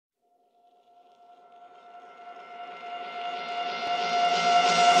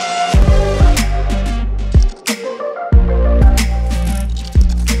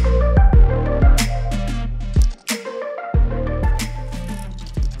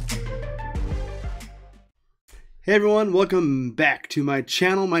Hey everyone, welcome back to my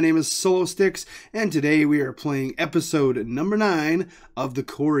channel. My name is Solostyx, and today we are playing episode number 9 of the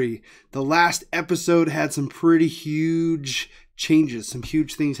Quarry. The last episode had some pretty huge changes. Some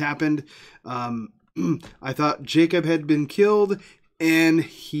huge things happened. I thought Jacob had been killed, and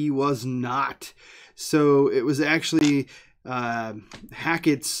he was not. So it was actually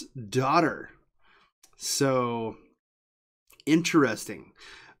Hackett's daughter. So interesting.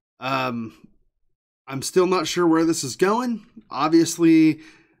 I'm still not sure where this is going. Obviously,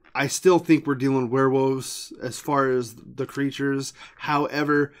 I still think we're dealing with werewolves as far as the creatures.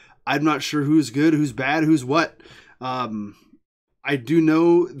 However, I'm not sure who's good, who's bad, who's what. I do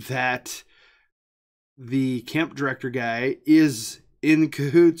know that the camp director guy is in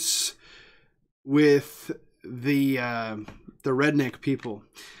cahoots with the redneck people,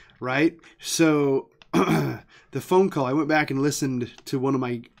 right? So the phone call, I went back and listened to one of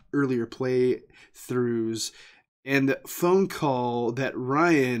my earlier playthroughs, and the phone call that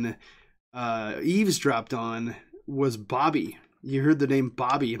Ryan eavesdropped on was Bobby. You heard the name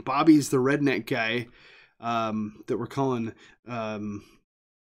Bobby. Bobby's the redneck guy that we're calling John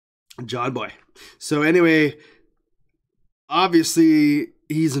Boy. So anyway, obviously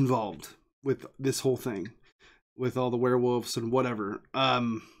he's involved with this whole thing, with all the werewolves and whatever.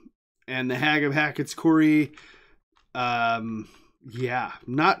 And the Hag of Hackett's Quarry, yeah,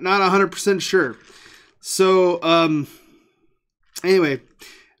 not 100% sure. So, anyway,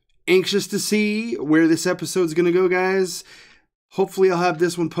 anxious to see where this episode's going to go, guys. Hopefully I'll have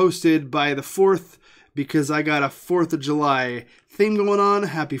this one posted by the 4th, because I got a 4th of July theme going on.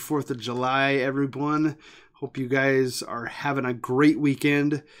 Happy 4th of July, everyone. Hope you guys are having a great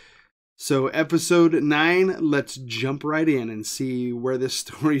weekend. So, episode 9, let's jump right in and see where this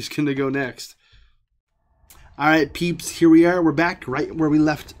story's going to go next. Alright, peeps, here we are. We're back right where we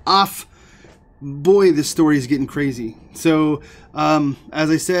left off. Boy, this story is getting crazy. So, as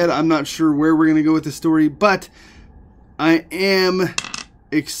I said, I'm not sure where we're going to go with this story, but I am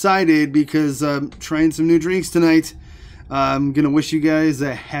excited because I'm trying some new drinks tonight. I'm going to wish you guys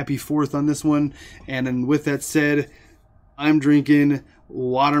a happy 4th on this one. And then with that said, I'm drinking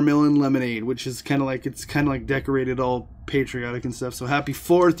watermelon lemonade, which is kind of like decorated all patriotic and stuff. So happy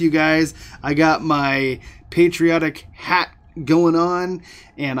 4th, you guys. I got my patriotic hat going on,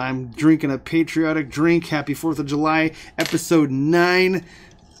 and I'm drinking a patriotic drink. Happy 4th of July, episode 9.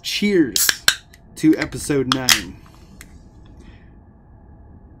 Cheers to episode 9.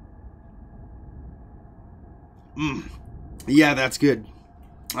 Yeah, that's good.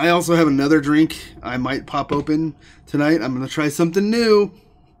 I also have another drink I might pop open tonight. I'm going to try something new.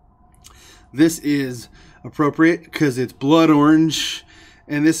 This is appropriate because it's blood orange,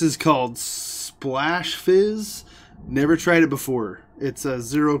 and this is called Splash Fizz. Never tried it before. It's a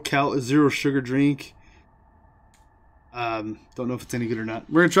zero sugar drink. Don't know if it's any good or not.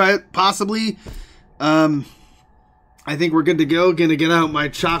 We're going to try it, possibly. I think we're good to go. Going to get out my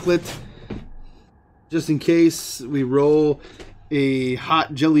chocolate just in case we roll a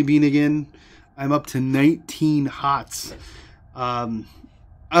hot jelly bean again. I'm up to 19 hots. I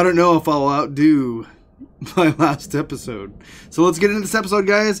don't know if I'll outdo my last episode. So let's get into this episode,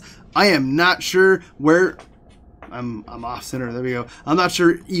 guys. I am not sure where I'm off center. There we go. I'm not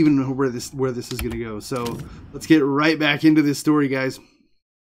sure even where this is gonna go. So let's get right back into this story, guys.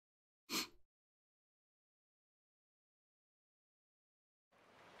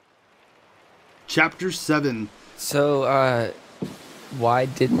 Chapter 7. So, why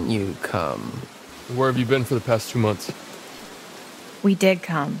didn't you come? Where have you been for the past 2 months? We did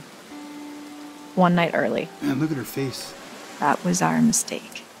come. One night early. Man, look at her face. That was our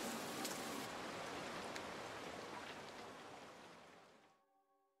mistake.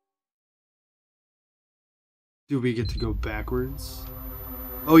 Do we get to go backwards?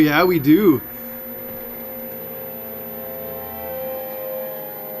 Oh yeah, we do.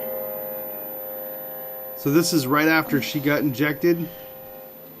 So this is right after she got injected.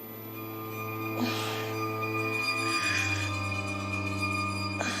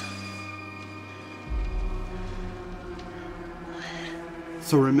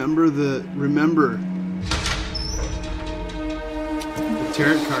 So remember the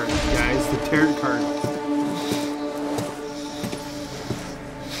tarot card, guys, the tarot card.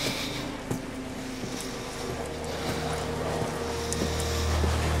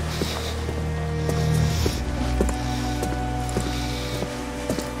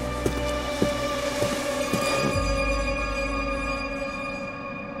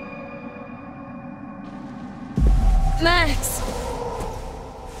 Max!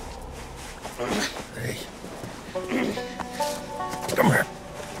 Hey. Come here.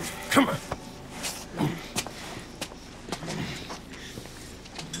 Come on.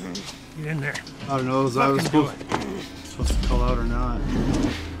 I don't know if I was supposed to call out or not.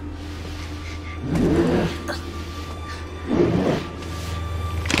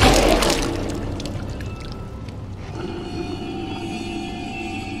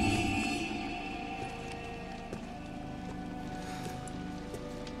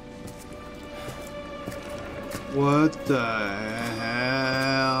 What the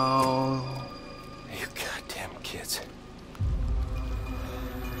hell? You goddamn kids.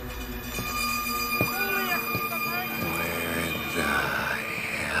 Where the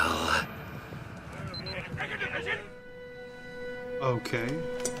hell? Okay.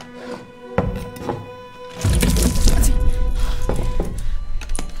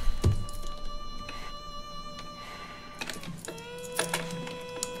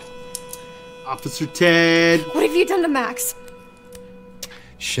 Officer Ted. What have you done to Max?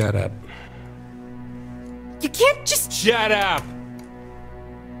 Shut up. You can't just... Shut up!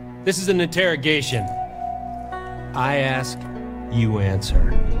 This is an interrogation. I ask, you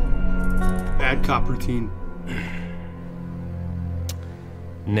answer. Bad cop routine.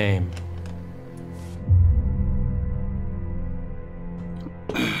 Name.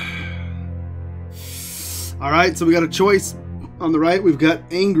 Alright, so we got a choice. On the right, we've got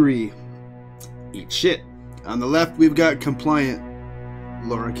angry. Eat shit. On the left, we've got compliant.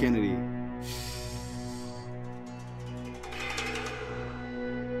 Laura Kennedy.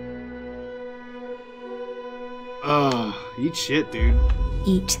 Eat shit, dude.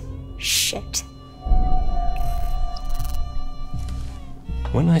 Eat shit.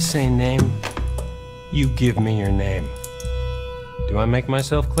 When I say name, you give me your name. Do I make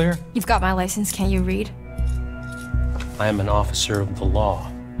myself clear? You've got my license, can't you read? I am an officer of the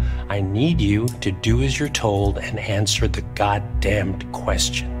law. I need you to do as you're told and answer the goddamned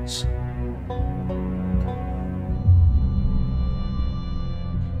questions.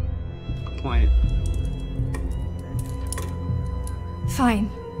 Compliant. Fine.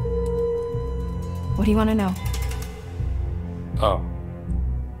 What do you want to know? Oh.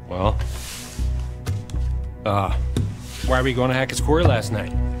 Well. Why are we going to Hackett's Quarry last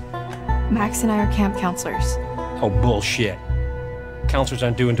night? Max and I are camp counselors. Oh, bullshit. Counselors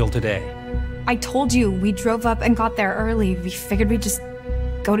aren't due until today. I told you, we drove up and got there early. We figured we'd just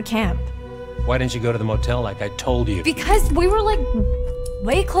go to camp. Why didn't you go to the motel like I told you? Because we were like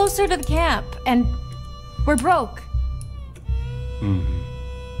way closer to the camp and we're broke. Mm-hmm.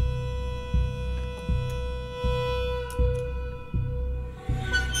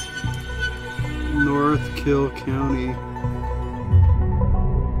 North Kill County.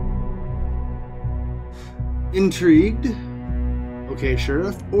 Intrigued? Okay,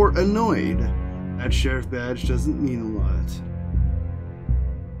 Sheriff. Or annoyed? That sheriff badge doesn't mean a lot.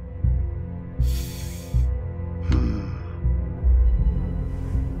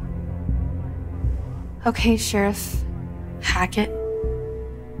 Okay, Sheriff. Hackett.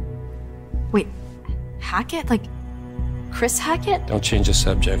 Wait, Hackett? Like, Chris Hackett? Don't change the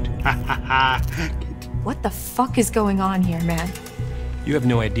subject. What the fuck is going on here, man? You have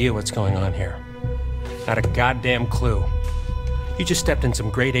no idea what's going on here. Not a goddamn clue. You just stepped in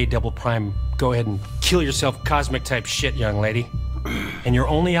some grade A double prime, go ahead and kill yourself cosmic type shit, young lady. And your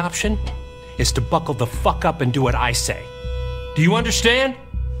only option is to buckle the fuck up and do what I say. Do you understand?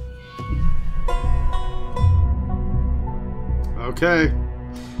 Okay.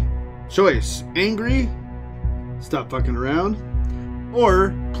 Choice. Angry? Stop fucking around.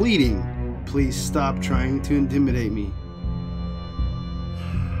 Or pleading. Please stop trying to intimidate me.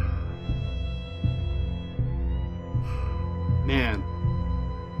 Man.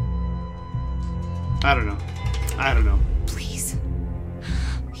 I don't know. Please.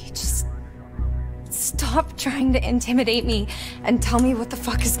 You just stop trying to intimidate me and tell me what the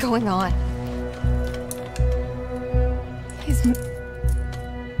fuck is going on.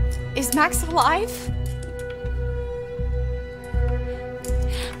 Is Max alive?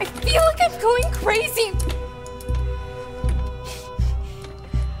 I feel like I'm going crazy.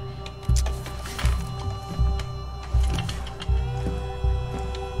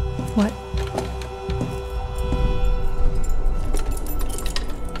 What?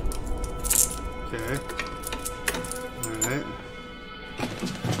 Okay. Alright.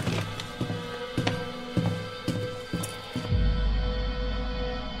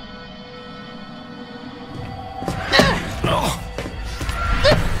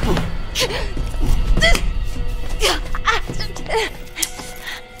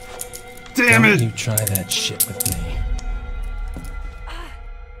 Damn Don't it! you try that shit with me.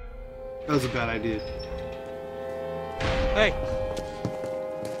 That was a bad idea. Hey!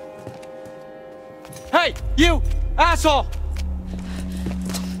 Hey, you asshole!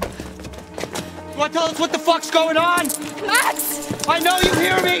 You want to tell us what the fuck's going on? Max! I know you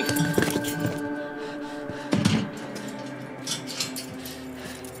hear me!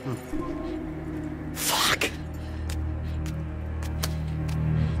 Fuck.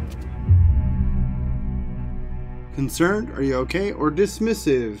 Concerned? Are you okay? Or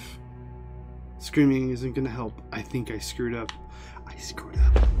dismissive? Screaming isn't gonna help. I think I screwed up. I screwed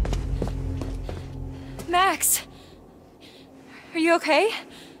up. Max! Are you okay?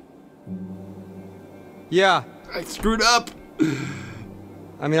 Yeah. I screwed up!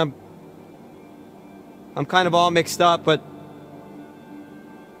 I mean, I'm kind of all mixed up, but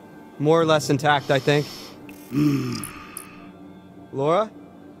more or less intact, I think. Laura?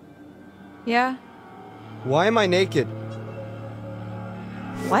 Yeah? Why am I naked?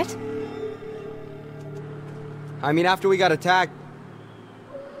 What? I mean, after we got attacked,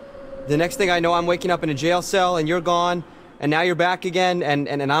 the next thing I know, I'm waking up in a jail cell, and you're gone, and now you're back again,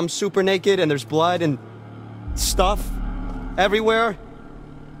 and I'm super naked, and there's blood and stuff everywhere.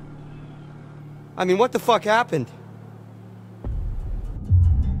 I mean, what the fuck happened?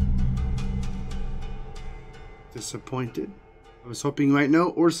 Disappointed. I was hoping you might know,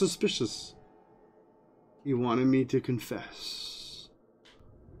 or suspicious. You wanted me to confess.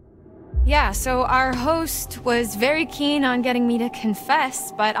 Yeah, so our host was very keen on getting me to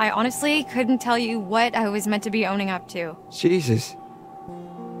confess, but I honestly couldn't tell you what I was meant to be owning up to. Jesus.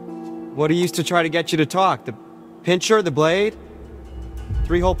 What he used to try to get you to talk? The pincher, the blade?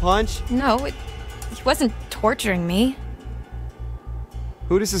 3-hole punch? No, he wasn't torturing me.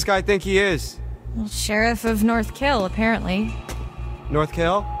 Who does this guy think he is? Well, Sheriff of North Kill, apparently. North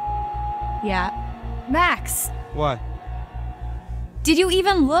Kill? Yeah. Max, What? did you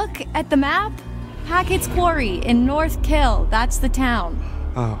even look at the map? Hackett's Quarry in North Kill, that's the town.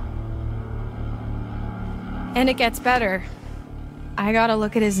 Oh. And it gets better. I gotta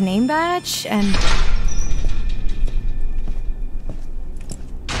look at his name badge, and...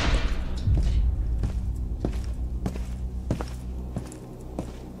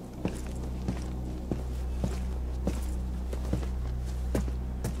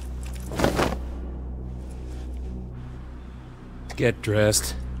 Get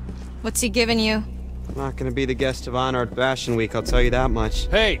dressed. What's he giving you? I'm not gonna be the guest of honor at Fashion Week, I'll tell you that much.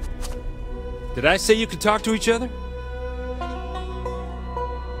 Hey! Did I say you could talk to each other?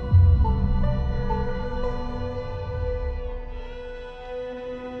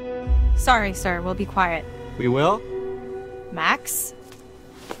 Sorry, sir, we'll be quiet. We will? Max?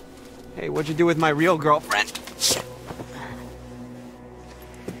 Hey, what'd you do with my real girlfriend?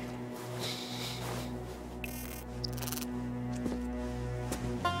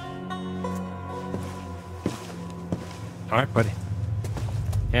 All right, buddy.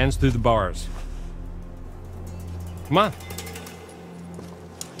 Hands through the bars. Come on.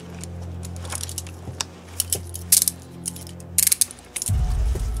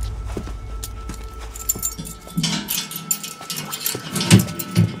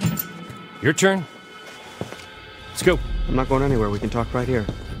 Your turn. Let's go. I'm not going anywhere, we can talk right here.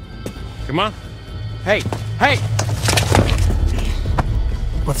 Come on. Hey! Hey!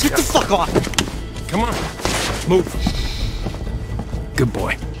 Let's Get the fuck off! Come on. Move. Good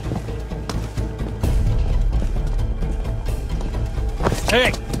boy.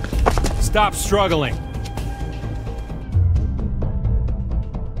 Hey! Stop struggling.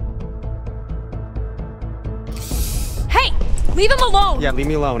 Hey! Leave him alone! Yeah, leave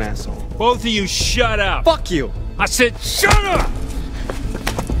me alone, asshole. Both of you shut up. Fuck you! I said shut up!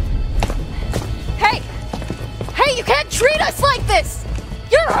 Hey! Hey, you can't treat us like this!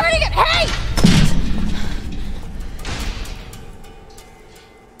 You're hurting it! Hey!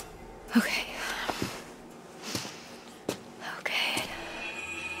 Okay. Okay.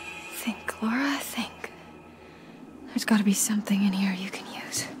 Think, Laura, think. There's gotta be something in here you can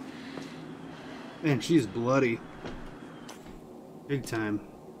use. Man, she's bloody. Big time.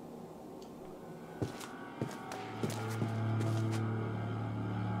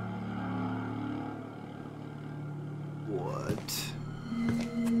 What?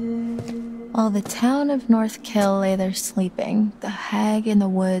 While the town of North Kill lay there sleeping, the hag in the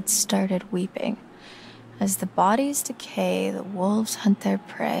woods started weeping. As the bodies decay, the wolves hunt their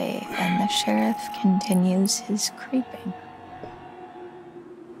prey, and the sheriff continues his creeping.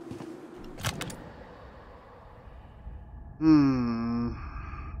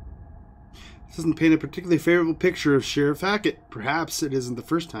 This doesn't paint a particularly favorable picture of Sheriff Hackett. Perhaps it isn't the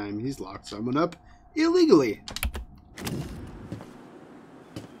first time he's locked someone up illegally.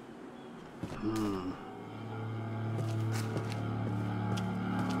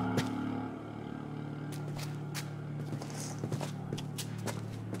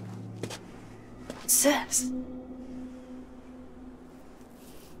 is this?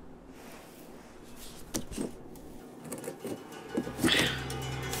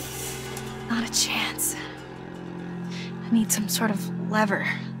 Not a chance. I need some sort of lever.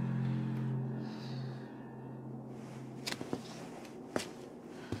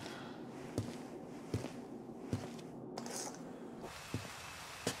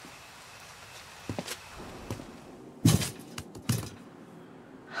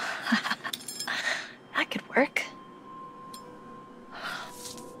 That could work.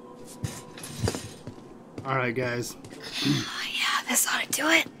 All right, guys. Yeah, this ought to do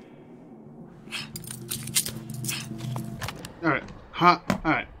it. All right.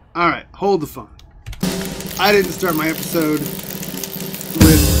 All right. Hold the phone. I didn't start my episode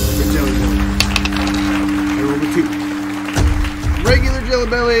with Jelly Belly. I rolled a 2. Regular Jelly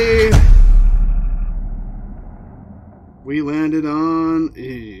Belly. We landed on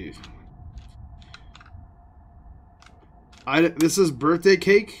a... This is birthday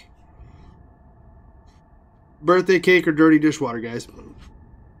cake. Birthday cake or dirty dishwater, guys. All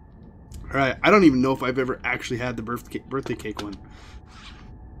right, I don't even know if I've ever actually had the birthday cake one.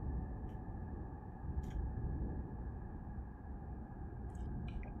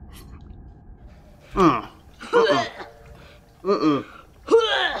 Oh.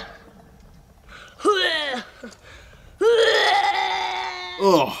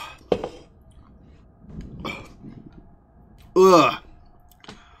 Ugh.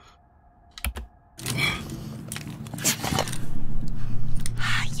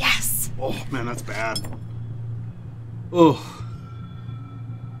 Yes. Oh man, that's bad. Oh.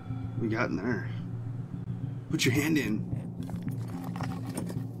 We got in there. Put your hand in.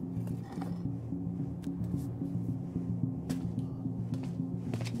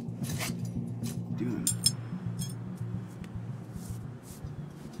 Doing.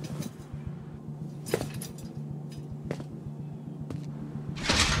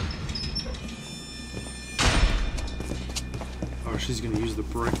 Oh, she's gonna use the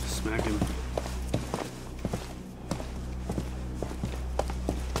brick to smack him.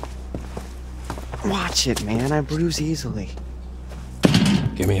 Watch it, man. I bruise easily.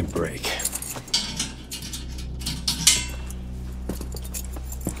 Give me a break.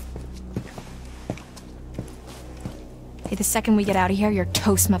 Hey, the second we get out of here, you're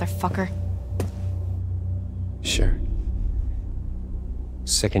toast, motherfucker. Sure.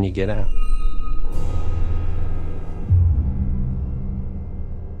 Second you get out.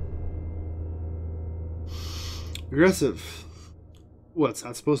 Aggressive. What's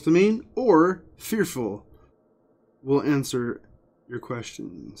that supposed to mean? Or fearful. We'll answer your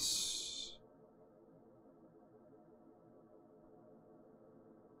questions.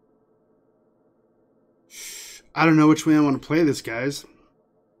 I don't know which way I want to play this, guys.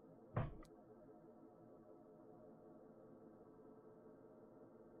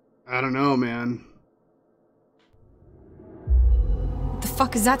 I don't know, man. What the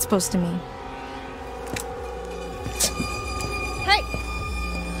fuck is that supposed to mean? Hey!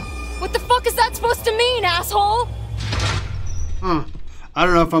 What the fuck is that supposed to mean, asshole? Huh. I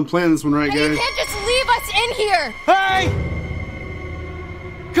don't know if I'm playing this one right, Hey, guys. you can't just leave us in here! Hey!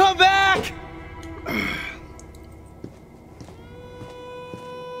 Come back!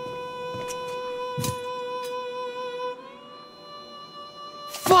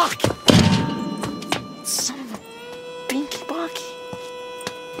 Fuck! Son of a binky bonky.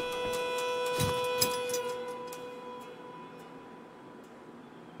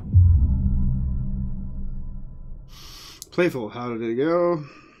 Playful, how did it go?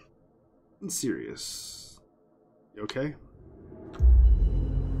 And serious. You okay?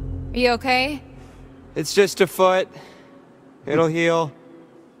 Are you okay? It's just a foot. It'll heal.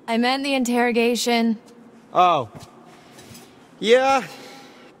 I meant the interrogation. Oh. Yeah.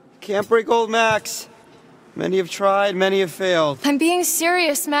 Can't break old Max. Many have tried, many have failed. I'm being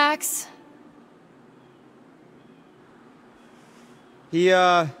serious, Max. He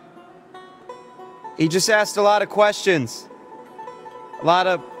just asked a lot of questions. A lot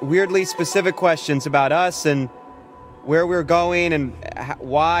of weirdly specific questions about us and where we were going and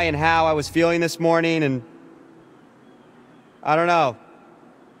why and how I was feeling this morning, and I don't know.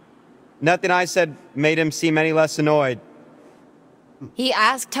 Nothing I said made him seem any less annoyed. He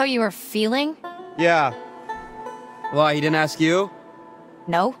asked how you were feeling? Yeah. Why, he didn't ask you?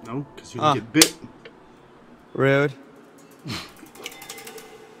 No. No, because you didn't get bit. Rude.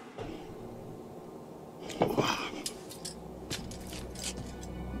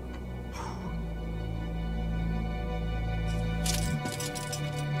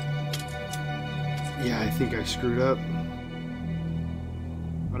 Yeah, I think I screwed up. I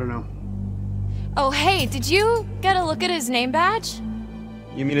don't know. Oh, hey, did you get a look at his name badge?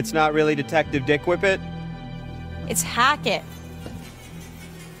 You mean it's not really Detective Dick Whippet? It's Hackett.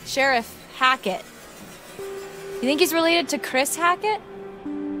 Sheriff Hackett. You think he's related to Chris Hackett?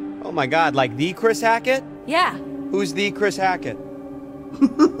 Oh my god, like the Chris Hackett? Yeah. Who's the Chris Hackett?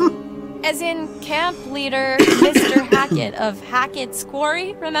 As in camp leader Mr. Hackett of Hackett's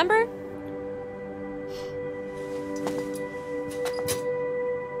Quarry, remember?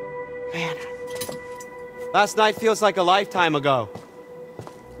 Man. Last night feels like a lifetime ago.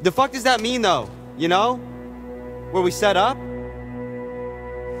 The fuck does that mean though? You know? Where we set up?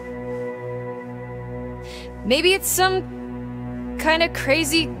 Maybe it's some kind of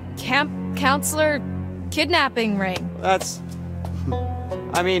crazy camp counselor kidnapping ring. That's...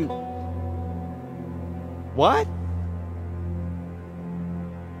 I mean... What?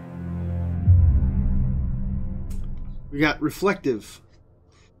 We got reflective.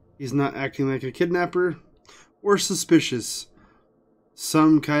 He's not acting like a kidnapper or suspicious.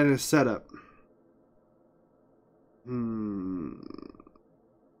 Some kind of setup.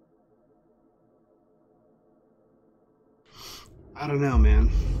 I don't know, man.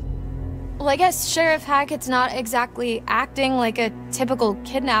 Well, I guess Sheriff Hackett's not exactly acting like a typical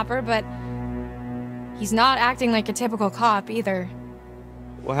kidnapper, but he's not acting like a typical cop either.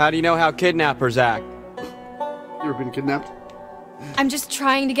 Well, how do you know how kidnappers act? You ever been kidnapped? I'm just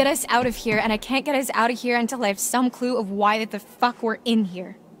trying to get us out of here, and I can't get us out of here until I have some clue of why the fuck we're in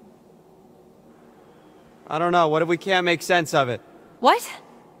here. I don't know, what if we can't make sense of it? What?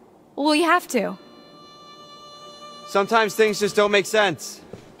 Well, we have to. Sometimes things just don't make sense.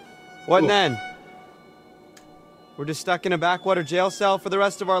 What Cool. then? We're just stuck in a backwater jail cell for the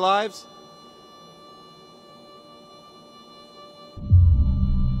rest of our lives?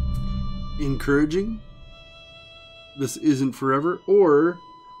 Encouraging. This isn't forever. Or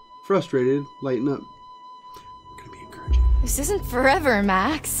frustrated. Lighten up. We're gonna be encouraging. This isn't forever,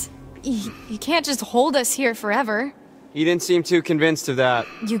 Max. You can't just hold us here forever. You didn't seem too convinced of that.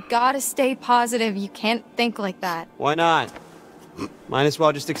 You gotta stay positive. You can't think like that. Why not? Might as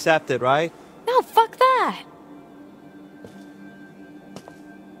well just accept it, right? No, fuck that.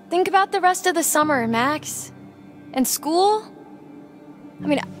 Think about the rest of the summer, Max. And school? I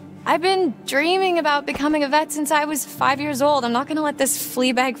mean, I've been dreaming about becoming a vet since I was 5 years old. I'm not gonna let this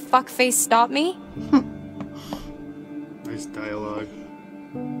fleabag fuckface stop me. Nice dialogue.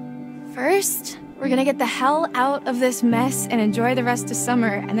 First, we're gonna get the hell out of this mess and enjoy the rest of summer,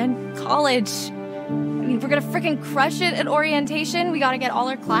 and then college. I mean, we're gonna freaking crush it at orientation. We gotta get all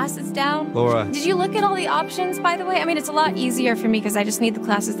our classes down. Laura. Did you look at all the options, by the way? I mean, it's a lot easier for me because I just need the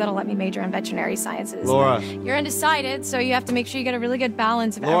classes that'll let me major in veterinary sciences. Laura. You're undecided, so you have to make sure you get a really good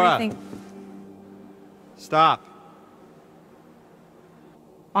balance of Laura. everything. Stop.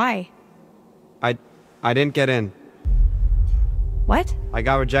 Why? I didn't get in. What? I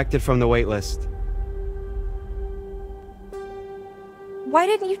got rejected from the wait list. Why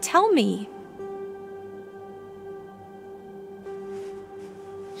didn't you tell me?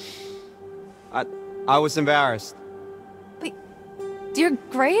 I was embarrassed. But your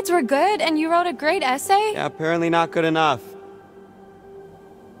grades were good and you wrote a great essay? Yeah, apparently not good enough.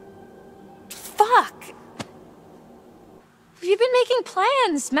 Fuck! You've been making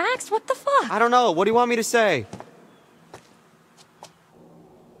plans, Max. What the fuck? I don't know. What do you want me to say?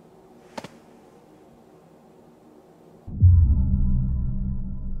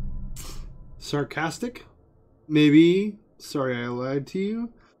 Sarcastic? Maybe. Sorry I lied to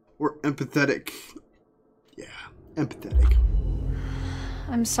you. Or empathetic. Yeah, empathetic.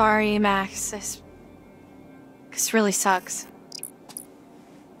 I'm sorry, Max. This really sucks.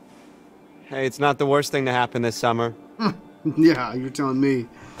 Hey, it's not the worst thing to happen this summer. Yeah, you're telling me.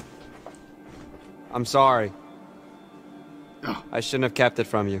 I'm sorry. Oh, I shouldn't have kept it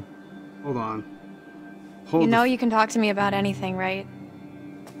from you. hold on. Hold You know the- you can talk to me about anything, right?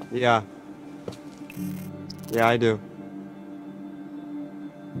 Yeah. Yeah, I do.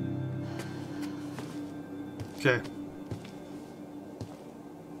 Okay.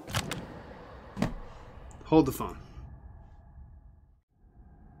 Hold the phone.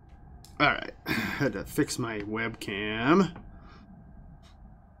 Alright. Had to fix my webcam.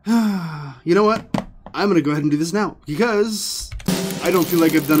 You know what? I'm gonna go ahead and do this now. Because I don't feel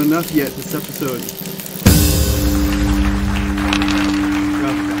like I've done enough yet this episode.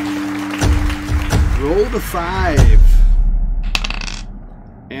 Okay. Rolled a 5.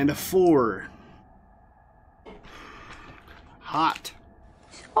 And a 4. Hot.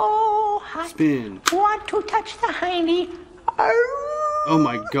 Oh, hot. Spin. Want to touch the hiney? Oh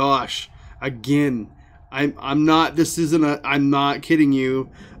my gosh. Again. I'm not. This isn't a. I'm not kidding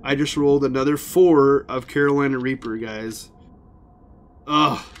you. I just rolled another 4 of Carolina Reaper, guys.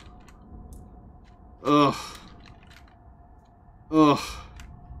 Ugh. Ugh. Ugh.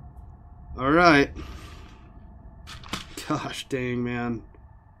 All right. Gosh dang, man.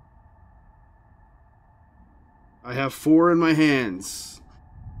 I have 4 in my hands.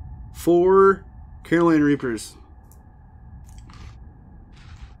 4 Carolina Reapers.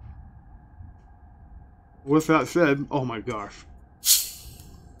 With that said, oh my gosh.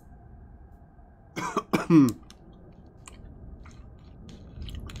 We're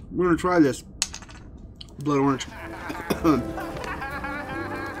gonna try this. Blood orange.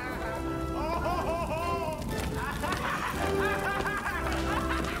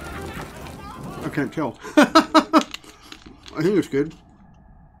 I can't tell. I think it's good.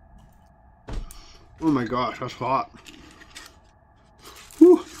 Oh my gosh, that's hot.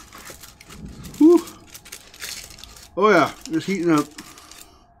 Whew. Whew. Oh yeah, it's heating up.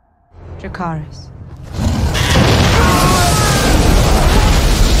 Dracarys.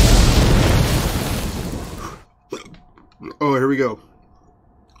 Oh, here we go.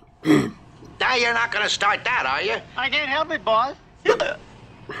 Now you're not gonna start that, are you? I can't help it, boss.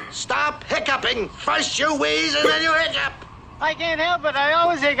 Stop hiccuping. First you wheeze and then you hiccup. I can't help it. I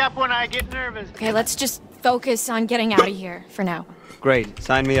always hiccup when I get nervous. Okay, let's just focus on getting out of here for now. Great,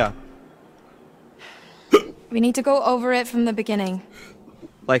 sign me up. We need to go over it from the beginning.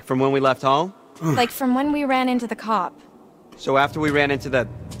 Like from when we left home? Like from when we ran into the cop. So after we ran into the...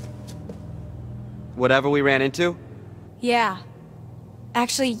 whatever we ran into? Yeah.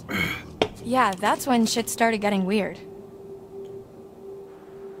 Actually, yeah, that's when shit started getting weird.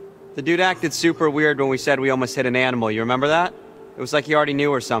 The dude acted super weird when we said we almost hit an animal, you remember that? It was like he already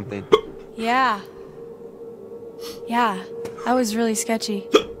knew or something. Yeah. Yeah, that was really sketchy.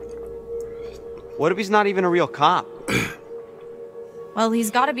 What if he's not even a real cop? Well, he's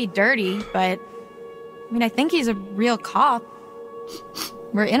gotta be dirty, but... I mean, I think he's a real cop.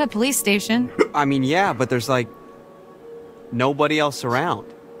 We're in a police station. I mean, yeah, but there's like... nobody else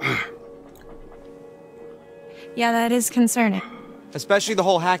around. Yeah, that is concerning. Especially the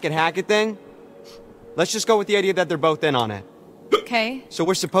whole Hackett thing. Let's just go with the idea that they're both in on it. Okay. So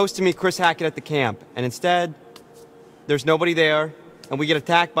we're supposed to meet Chris Hackett at the camp, and instead, there's nobody there, and we get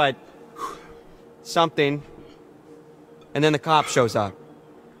attacked by... something, and then the cop shows up.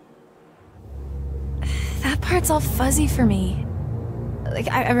 That part's all fuzzy for me. Like,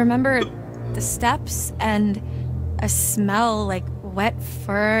 I remember the steps and a smell like wet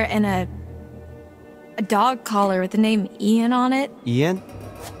fur and a dog collar with the name Ian on it. Ian?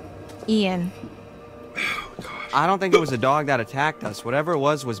 Ian. I don't think it was a dog that attacked us. Whatever it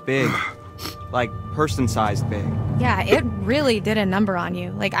was big. Like, person-sized big. Yeah, it really did a number on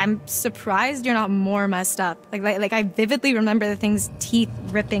you. Like, I'm surprised you're not more messed up. Like I vividly remember the thing's teeth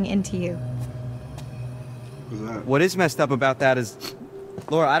ripping into you. What is messed up about that is...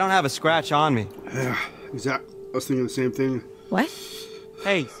 Laura, I don't have a scratch on me. Yeah, exactly. I was thinking the same thing. What?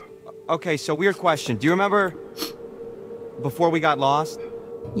 Hey, okay, so weird question. Do you remember before we got lost?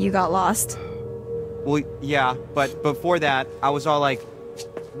 You got lost? Well, yeah, but before that, I was all like,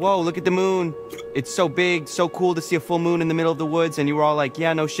 whoa, look at the moon. It's so big, so cool to see a full moon in the middle of the woods. And you were all like,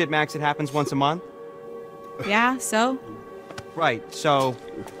 yeah, no shit, Max, it happens once a month. Yeah, so? Right, so,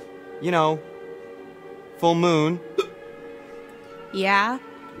 you know, full moon. Yeah.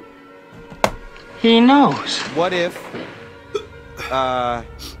 He knows. What if,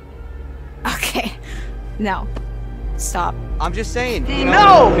 Okay. No. Stop. I'm just saying, He you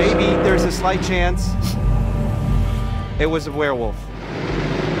know, knows! maybe there's a slight chance it was a werewolf.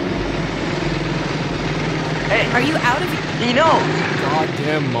 Hey, Are you out of... he knows.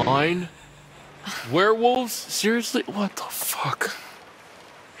 Goddamn mine? Werewolves? Seriously? What the fuck?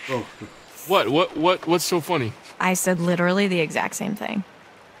 Oh. What's so funny? I said literally the exact same thing.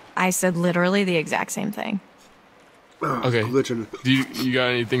 I said literally the exact same thing. Okay. Glitching. Do you got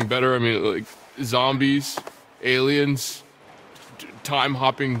anything better? I mean, like zombies, aliens,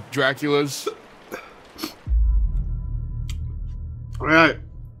 time-hopping Draculas? Alright.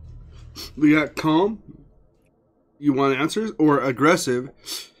 We got calm. You want answers? Or aggressive.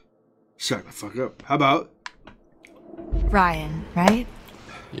 Shut the fuck up. How about? Ryan, right?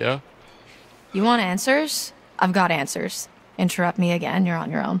 Yeah? You want answers? I've got answers. Interrupt me again, you're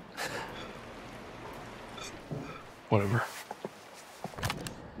on your own. Whatever.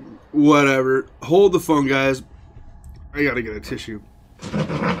 Whatever. Hold the phone, guys. I gotta get a tissue.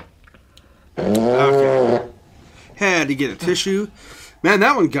 Okay. Had to get a tissue. Man,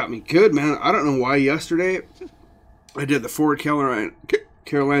 that one got me good, man. I don't know why yesterday I did the forward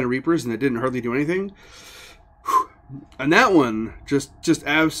Carolina Reapers, and it didn't hardly do anything. Whew. And that one just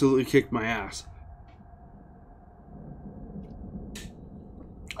absolutely kicked my ass.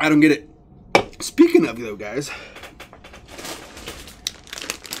 I don't get it. Speaking of, though, guys,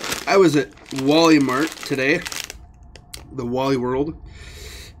 I was at Wally Mart today, the Wally World,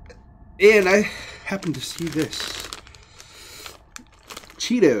 and I happened to see this.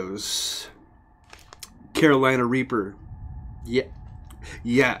 Cheetos Carolina Reaper.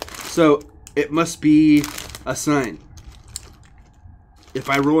 Yeah. So it must be a sign. If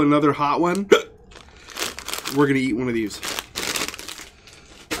I roll another hot one, we're gonna eat one of these.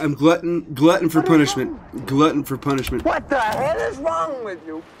 I'm glutton for punishment. Glutton for punishment. What the hell is wrong with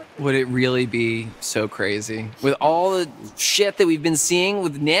you? Would it really be so crazy? With all the shit that we've been seeing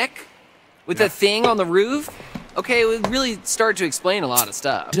with Nick? With the thing on the roof? Okay, it would really start to explain a lot of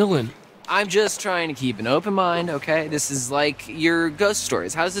stuff. Dylan. I'm just trying to keep an open mind, okay? This is like your ghost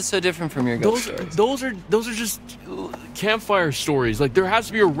stories. How is this so different from your ghost stories? Those are just campfire stories. Like, there has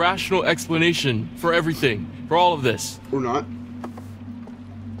to be a rational explanation for everything, for all of this. Or not.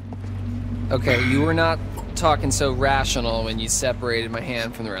 Okay, you were not talking so rational when you separated my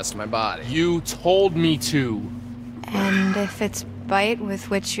hand from the rest of my body. You told me to. And if it's bite with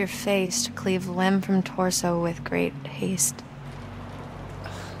which you're faced, cleave limb from torso with great haste.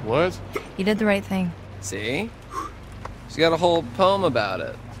 What? You did the right thing. See? She's got a whole poem about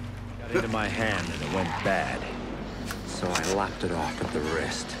it. Got into my hand and it went bad. So I lopped it off at the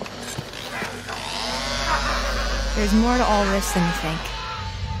wrist. There's more to all this than you think.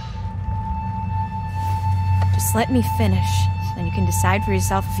 Just let me finish, then you can decide for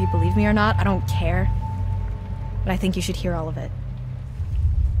yourself if you believe me or not. I don't care. But I think you should hear all of it.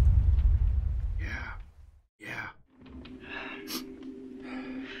 Yeah.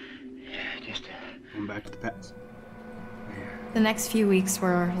 Just going back to the past. The next few weeks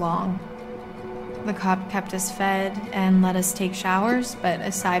were long. The cop kept us fed and let us take showers, but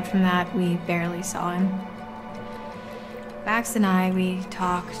aside from that, we barely saw him. Max and I, we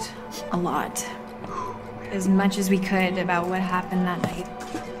talked a lot. As much as we could about what happened that night.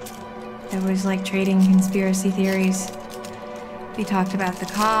 It was like trading conspiracy theories. We talked about the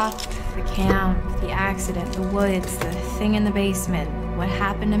cop, the camp, the accident, the woods, the thing in the basement, what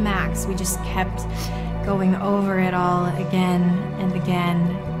happened to Max. We just kept going over it all again and again,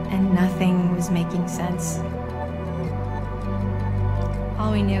 and nothing was making sense.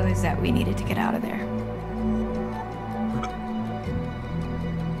 All we knew is that we needed to get out of there.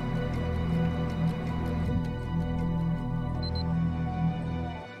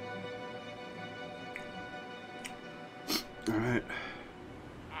 All right.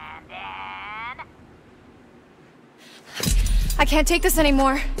 I can't take this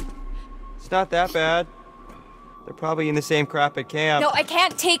anymore. It's not that bad. They're probably in the same crap at camp. No, I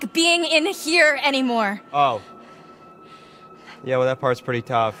can't take being in here anymore. Oh. Yeah, well, that part's pretty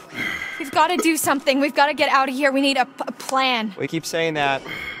tough. We've got to do something. We've got to get out of here. We need a plan. We keep saying that,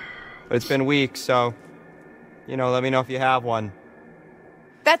 but it's been weeks, so, you know, let me know if you have one.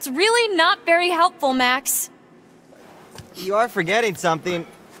 That's really not very helpful, Max. You are forgetting something.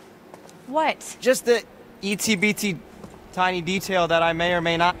 What? Just the itsy-bitsy tiny detail that I may or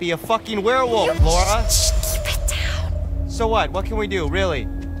may not be a fucking werewolf, Laura. Keep it down. So what? What can we do, really?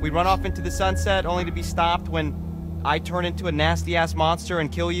 We run off into the sunset only to be stopped when I turn into a nasty-ass monster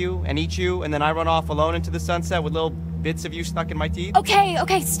and kill you and eat you, and then I run off alone into the sunset with little bits of you stuck in my teeth?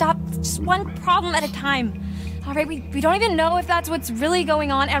 Okay, stop. Just one problem at a time. All right, we don't even know if that's what's really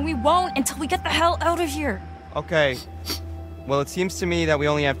going on, and we won't until we get the hell out of here. Okay. Well, it seems to me that we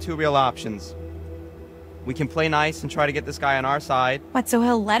only have two real options. We can play nice and try to get this guy on our side. What, so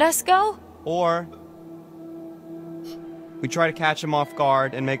he'll let us go? Or we try to catch him off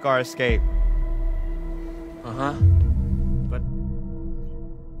guard and make our escape. Uh-huh. But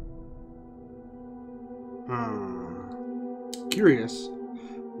Curious.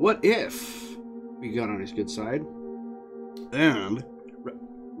 What if we got on his good side and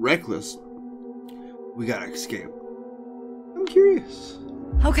reckless, we gotta escape? I'm curious.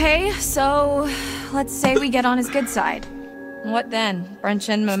 Okay, so let's say we get on his good side. What then? Brunch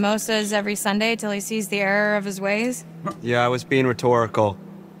and mimosas every Sunday till he sees the error of his ways? yeah, I was being rhetorical.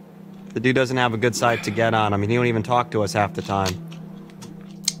 The dude doesn't have a good side to get on. I mean, he don't even talk to us half the time.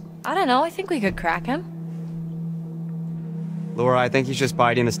 I don't know, I think we could crack him. Laura, I think he's just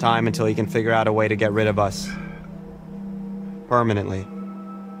biding his time until he can figure out a way to get rid of us. Permanently.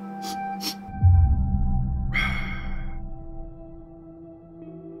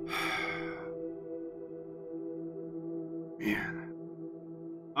 Man.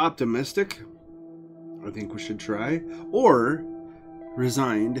 Optimistic. I think we should try. Or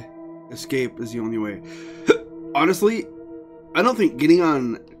resigned. Escape is the only way. Honestly, I don't think getting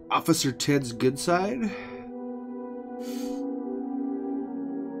on Officer Ted's good side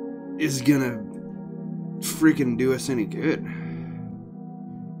is gonna freaking do us any good.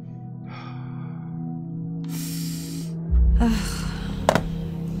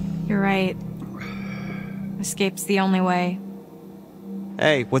 You're right. Escape's the only way.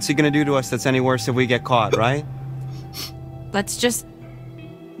 Hey, what's he gonna do to us that's any worse if we get caught, right? Let's just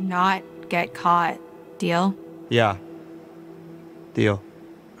not get caught. Deal? Yeah. Deal.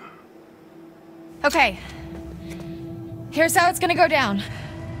 Okay. Here's how it's gonna go down.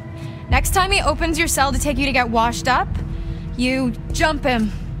 Next time he opens your cell to take you to get washed up, you jump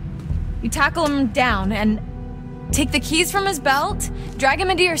him. You tackle him down and take the keys from his belt, drag him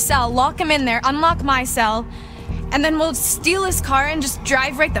into your cell, lock him in there, unlock my cell, and then we'll steal his car and just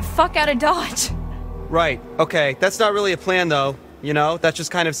drive right the fuck out of Dodge. Right, okay. That's not really a plan, though. You know? That's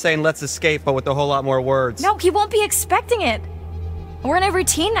just kind of saying let's escape, but with a whole lot more words. No, he won't be expecting it. We're in a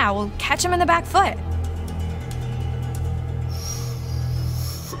routine now. We'll catch him in the back foot.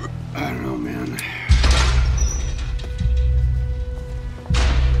 I don't know, man.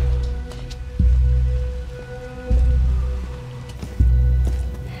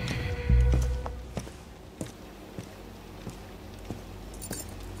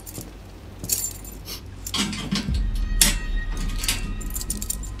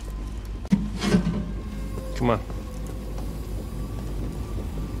 Come on.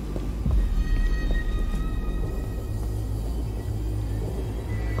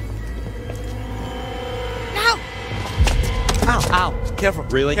 No! Ow, ow. Careful.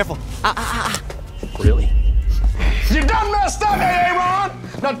 Really? Careful. Really? You done messed up, Aaron!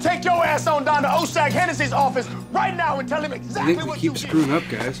 Now take your ass on down to Oshag Hennessy's office right now and tell him I exactly think we what you keep did. screwing up,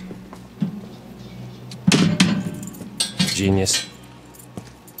 guys. Genius.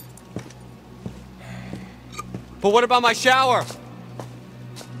 But what about my shower?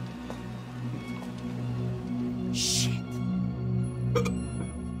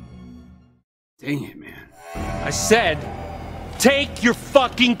 Dang it, man. I said, take your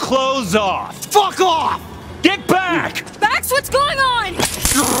fucking clothes off! Fuck off! Get back! Max, what's going on?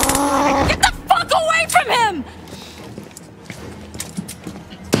 Get the fuck away from him!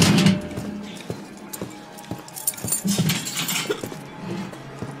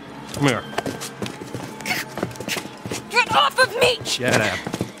 Come here. Get off of me! Shut up.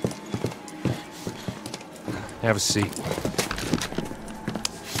 Have a seat.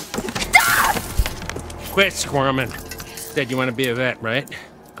 Quit squirming. Said you want to be a vet, right?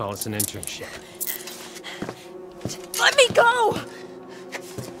 Call us an internship. Let me go!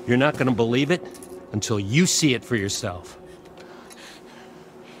 You're not gonna believe it until you see it for yourself.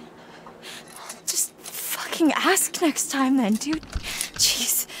 Just fucking ask next time then, dude.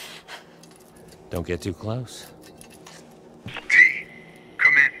 Jeez. Don't get too close. T,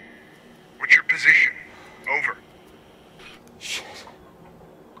 come in. What's your position? Over. Shit.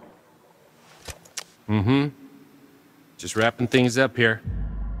 Mm-hmm. Just wrapping things up here.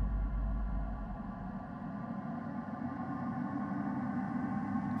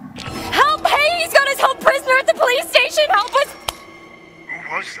 Help! Hey, he's got us held prisoner at the police station! Help us!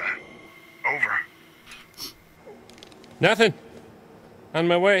 Who was that? Over. Nothing. On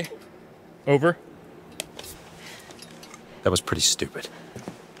my way. Over. That was pretty stupid.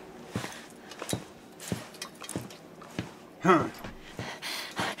 Huh.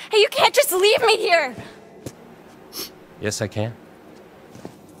 Hey, you can't just leave me here! Yes, I can.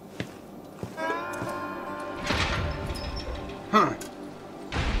 Huh.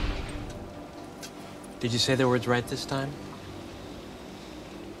 Did you say the words right this time?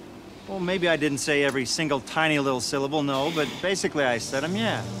 Well, maybe I didn't say every single tiny little syllable, no, but basically I said them,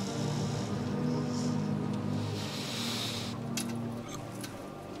 yeah.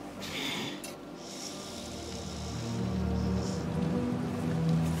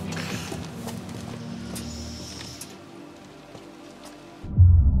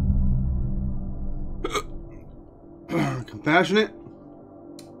 Compassionate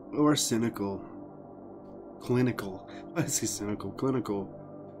or cynical? Clinical. Why is he cynical? Clinical.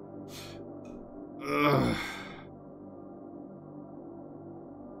 Ugh.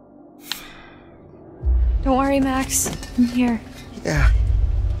 Don't worry, Max. I'm here. Yeah.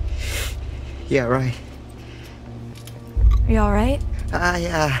 Yeah, right. Are you alright?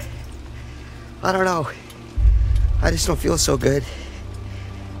 Yeah. I don't know. I just don't feel so good.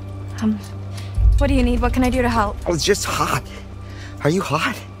 What do you need? What can I do to help? I was just hot. Are you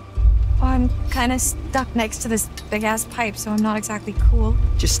hot? Oh, I'm kind of stuck next to this big-ass pipe, so I'm not exactly cool.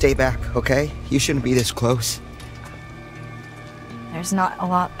 Just stay back, okay? You shouldn't be this close. There's not a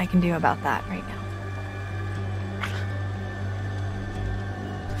lot I can do about that right now.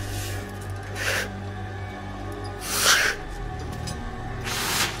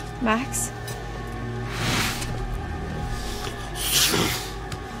 Max?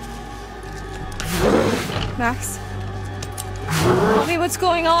 Max? Tell me what's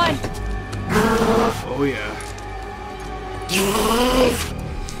going on. Oh, yeah.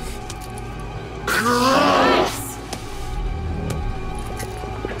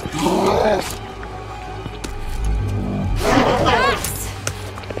 Max!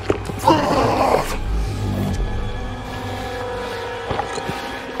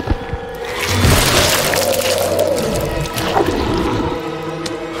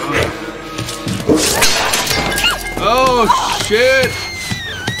 Oh, shit!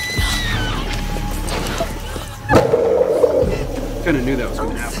 Kind of knew that was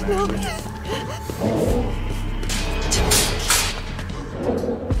going to happen,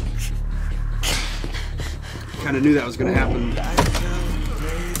 Kind of knew that was going to happen.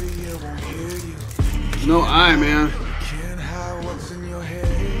 No eye, man.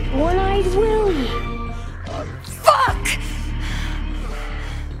 One-eyed Willie. Fuck!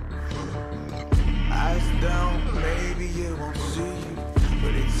 Eyes down, maybe you won't see you,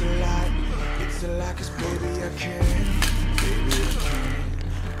 but it's a lie, 'cause baby I can, baby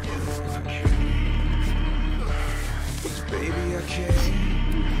I can, baby I can, baby I can,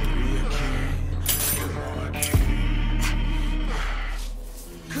 you know I can,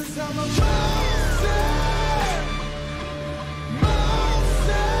 'cause I'm a monster.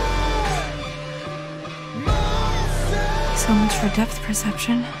 So much for depth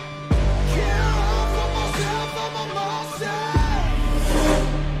perception.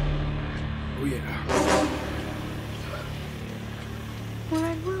 Oh, yeah.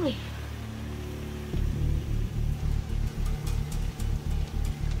 One-eyed Willie.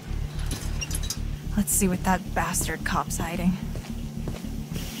 Let's see what that bastard cop's hiding.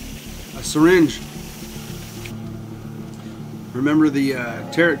 A syringe. Remember the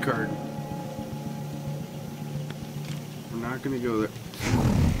tarot card. We're not going to go there.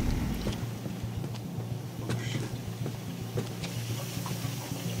 Oh, shit.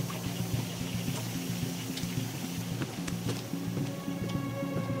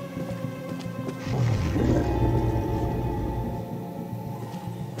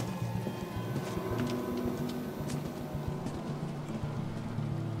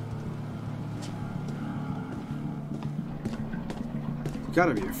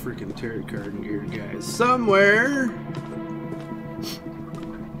 Gotta be a freaking tarot card in here, guys. Somewhere!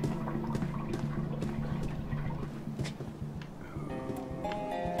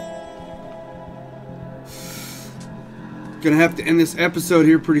 Gonna have to end this episode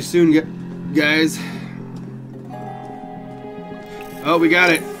here pretty soon, guys. Oh, we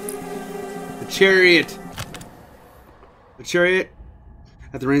got it. The chariot. The chariot.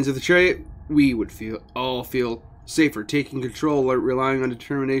 At the reins of the chariot, we would all feel safer, taking control, relying on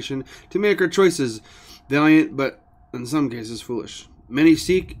determination to make our choices. Valiant, but in some cases foolish. Many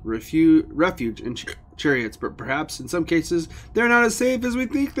seek refuge in chariots, but perhaps in some cases they're not as safe as we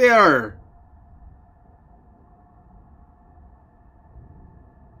think they are.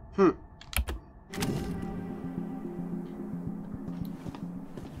 Oh,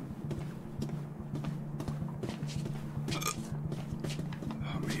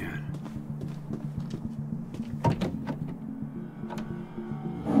 man.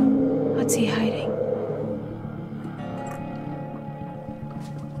 What's he hiding?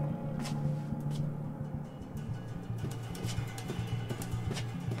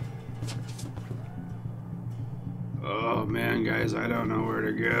 Oh man, guys, I don't know where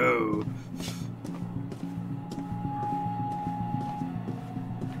to go.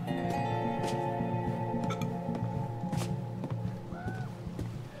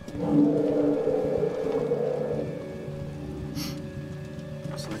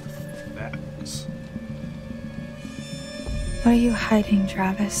 Looks like facts. What are you hiding,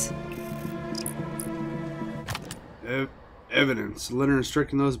 Travis? Evidence. A letter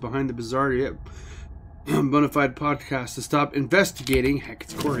instructing those behind the bizarre yet bona fide podcast to stop investigating. Heck,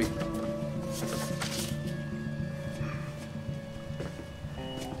 it's Quarry.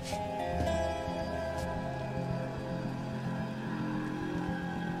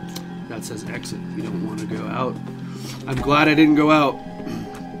 That says exit. You don't want to go out. I'm glad I didn't go out.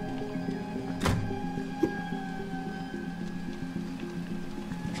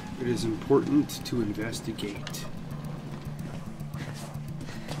 It is important to investigate.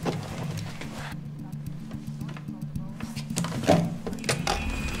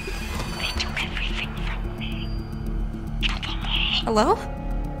 Hello?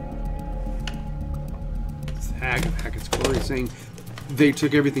 It's Hackett's Quarry saying they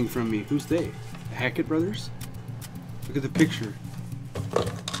took everything from me. Who's they? The Hackett brothers? Look at the picture.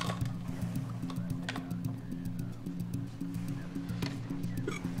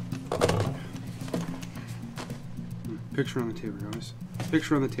 Picture on the table, guys.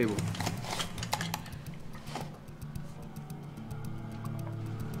 Picture on the table.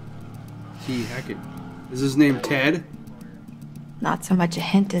 T. Hackett. Is his name Ted? Not so much a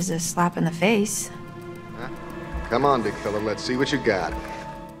hint as a slap in the face. Huh? Come on, big fella, let's see what you got.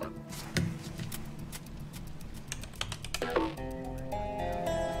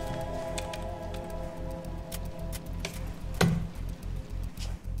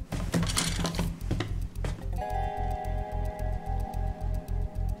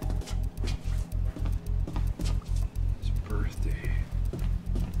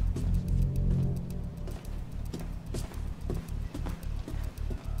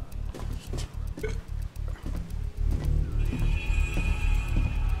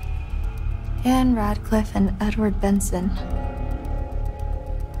 Anne Radcliffe and Edward Benson.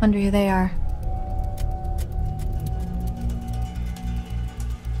 Wonder who they are.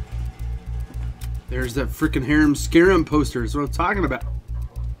 There's that frickin' harem scarum poster. That's what I'm talking about.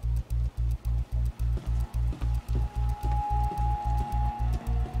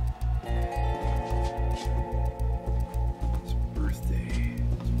 It's birthday.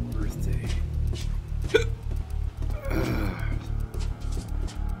 It's birthday.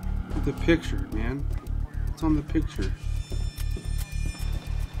 The picture, man. What's on the picture?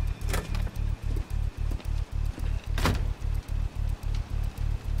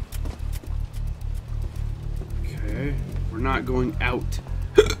 Okay, we're not going out.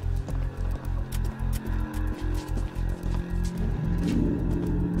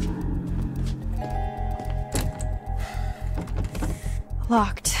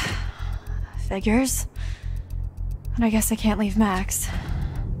 Locked. Figures. But I guess I can't leave Max.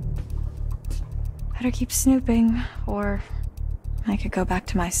 Better keep snooping, or I could go back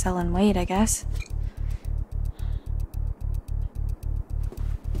to my cell and wait, I guess.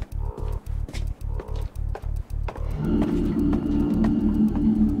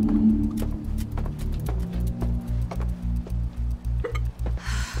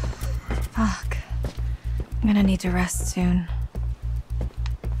 Fuck. I'm gonna need to rest soon.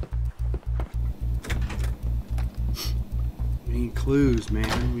 We need clues,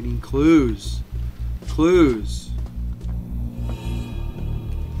 man. We need clues. Clues.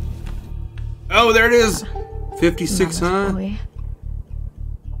 Oh, there it is. 56, huh? Boy.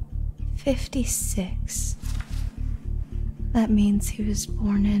 56. That means he was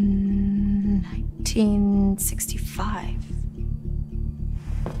born in 1965.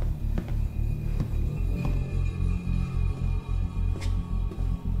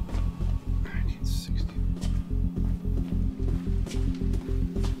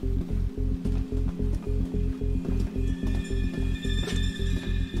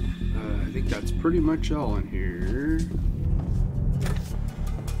 That's pretty much all in here.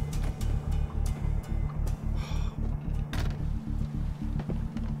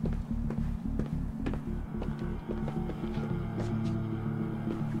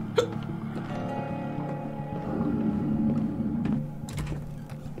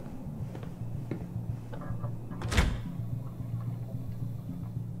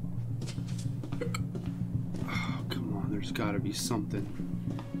 Oh, come on, there's gotta be something.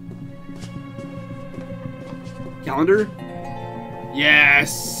 Calendar?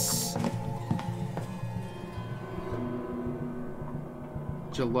 Yes!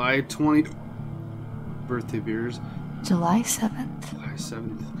 July 20... Birthday beers. July 7th. July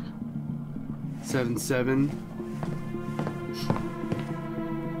 7th. 7/7.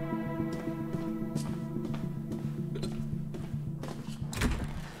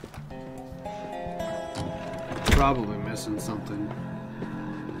 Probably missing something.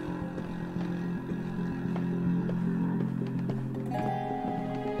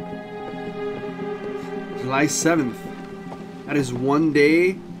 July 7th. That is one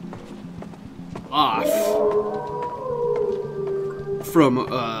day off from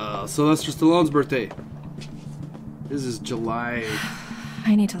Sylvester Stallone's birthday. This is July...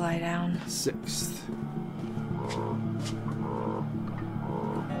 I need to lie down. 6th.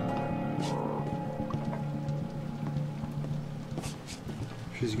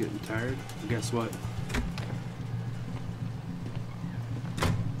 She's getting tired. Guess what?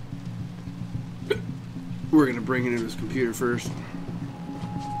 We're gonna bring it into his computer first.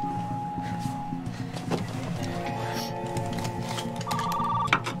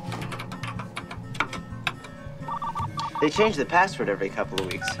 They change the password every couple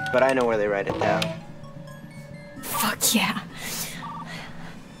of weeks, but I know where they write it down. Fuck yeah.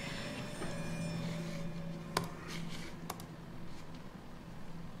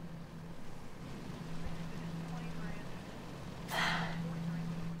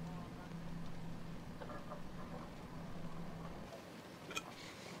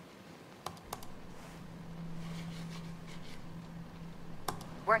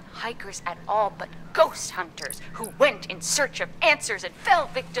 Weren't hikers at all, but ghost hunters who went in search of answers and fell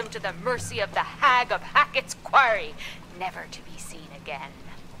victim to the mercy of the Hag of Hackett's Quarry, never to be seen again.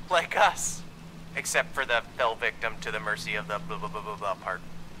 Like us. Except for the fell victim to the mercy of the blah blah blah blah blah part.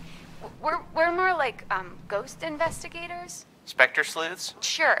 We're more like, ghost investigators? Spectre sleuths?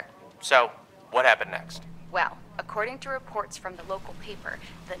 Sure. So, what happened next? Well, according to reports from the local paper,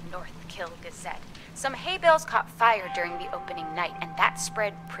 the North Kill Gazette, some hay bales caught fire during the opening night, and that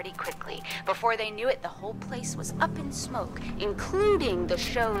spread pretty quickly. Before they knew it, the whole place was up in smoke, including the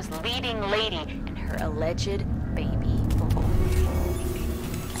show's leading lady and her alleged baby boy.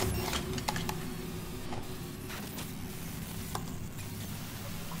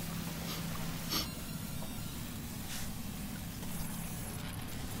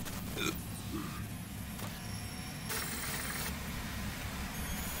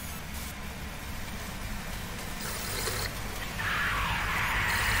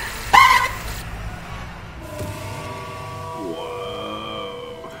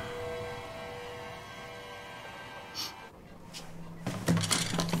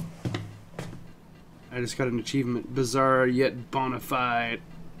 I just got an achievement. Bizarre yet bona fide.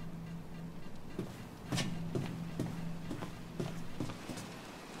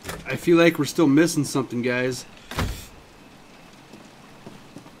 I feel like we're still missing something, guys.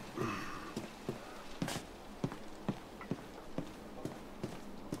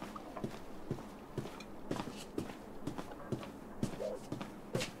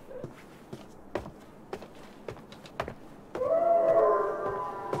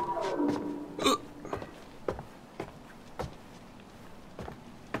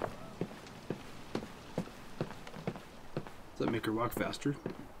 Does that make her walk faster?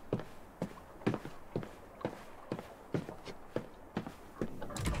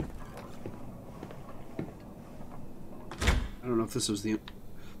 I don't know if this was the...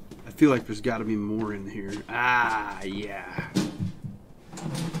 I feel like there's got to be more in here. Ah, yeah.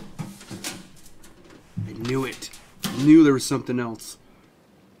 I knew it. I knew there was something else.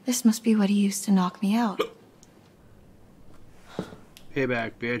 This must be what he used to knock me out.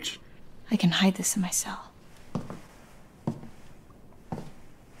 Payback, bitch. I can hide this in my cell.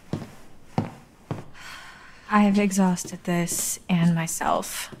 I have exhausted this and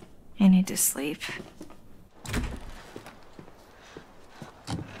myself. I need to sleep.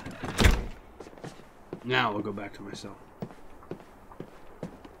 Now I'll go back to my cell.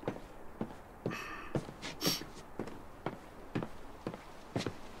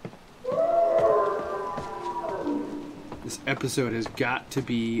 This episode has got to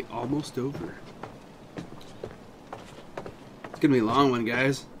be almost over. It's gonna be a long one,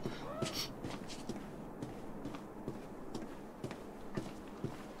 guys.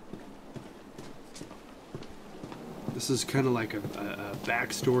 This is kind of like a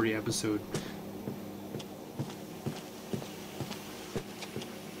backstory episode.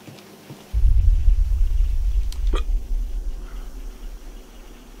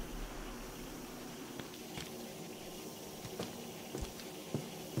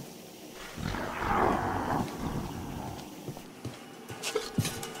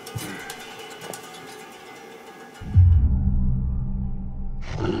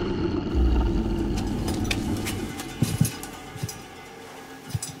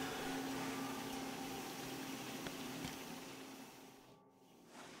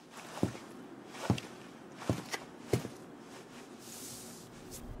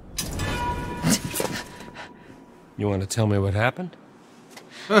 You want to tell me what happened?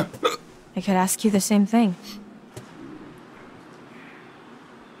 I could ask you the same thing.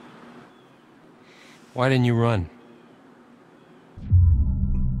 Why didn't you run?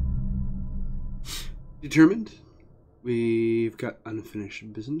 Determined. We've got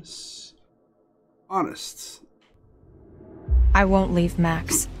unfinished business. Honest. I won't leave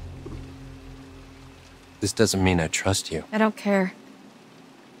Max. This doesn't mean I trust you. I don't care.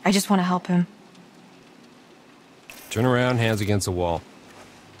 I just want to help him. Turn around, hands against the wall.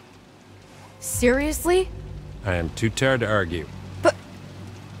 Seriously? I am too tired to argue. But...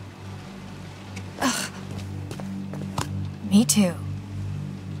 Ugh. Me too.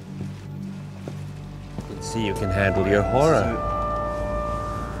 Let's see you can handle your horror.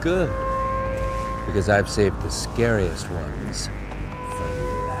 Good. Because I've saved the scariest ones for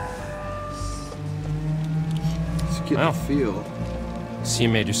last. Just get the feel. So you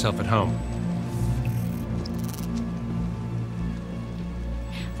made yourself at home.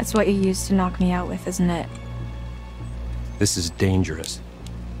 That's what you used to knock me out with, isn't it? This is dangerous.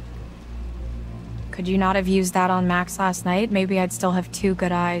 Could you not have used that on Max last night? Maybe I'd still have 2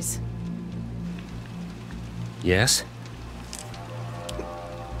 good eyes. Yes?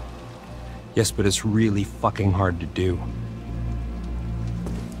 Yes, but it's really fucking hard to do.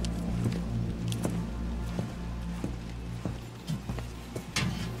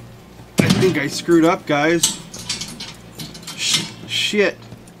 I think I screwed up, guys. Shit.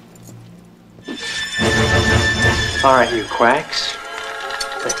 All right, you quacks.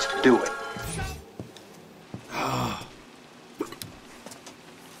 Let's do it.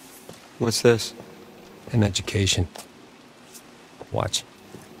 What's this? An education. Watch.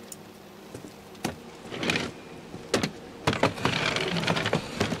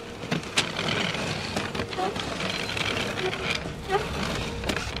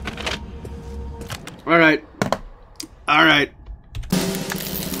 All right. All right.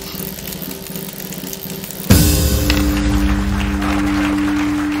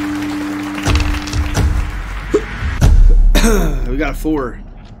 We got a 4.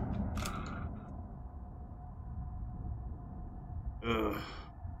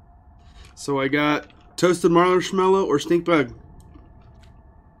 So I got toasted marshmallow or stink bug.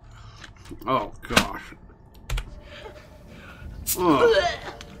 Oh gosh. Oh.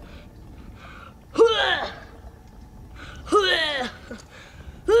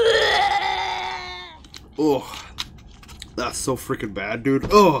 Oh, that's so freaking bad, dude.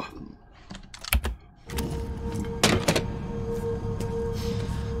 Oh.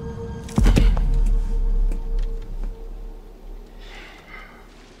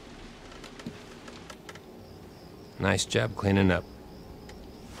 Nice job cleaning up.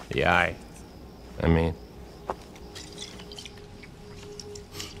 The eye. I mean.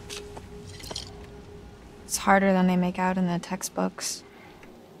 It's harder than they make out in the textbooks.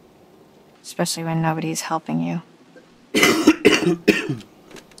 Especially when nobody's helping you.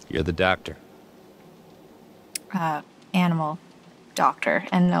 You're the doctor. Animal doctor.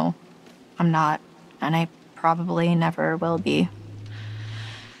 And no, I'm not. And I probably never will be.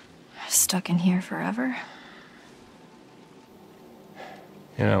 Stuck in here forever.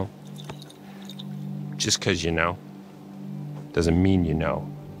 You know, just because you know, doesn't mean you know.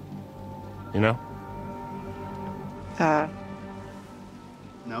 You know?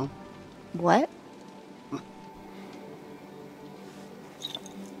 No. What?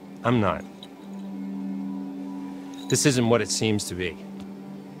 I'm not. This isn't what it seems to be.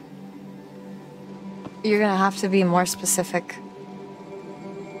 You're gonna have to be more specific.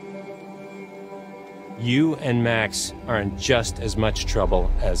 You and Max are in just as much trouble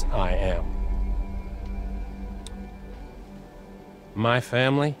as I am. My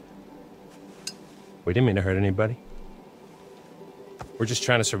family? We didn't mean to hurt anybody. We're just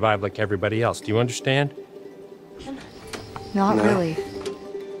trying to survive like everybody else. Do you understand? Not really.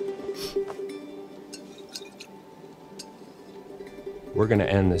 We're gonna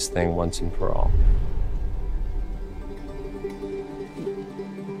end this thing once and for all.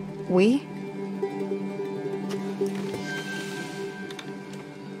 We?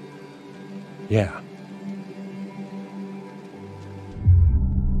 Yeah.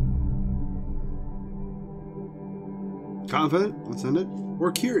 Confident? Let's end it.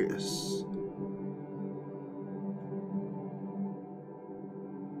 Or curious?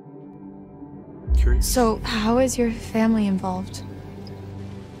 Curious. So, how is your family involved?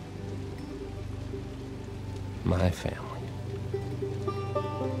 My family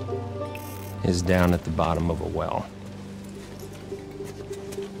is down at the bottom of a well.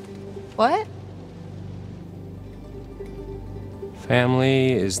 What?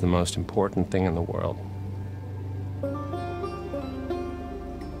 Family is the most important thing in the world.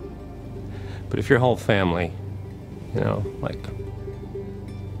 But if your whole family, you know, like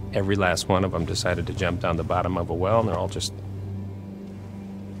every last one of them decided to jump down the bottom of a well and they're all just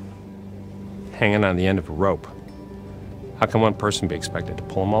hanging on the end of a rope, how can one person be expected to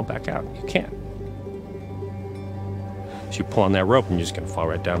pull them all back out? You can't. So you pull on that rope and you're just going to fall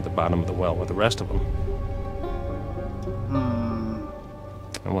right down to the bottom of the well with the rest of them.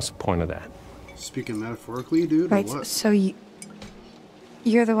 And what's the point of that? Speaking metaphorically, dude, Right, or what? so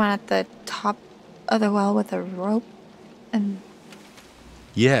you're the one at the top of the well with a rope? And...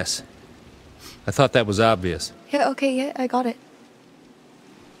 Yes. I thought that was obvious. Yeah, okay, yeah, I got it.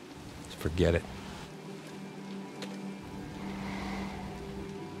 Just forget it.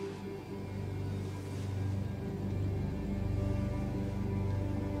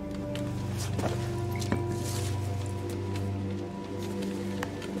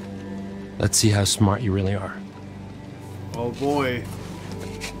 Let's see how smart you really are. Oh boy.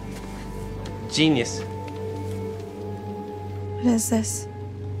 Genius. What is this?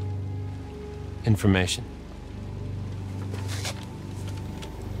 Information.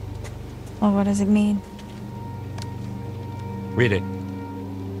 Well, what does it mean? Read it.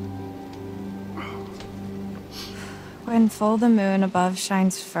 When full the moon above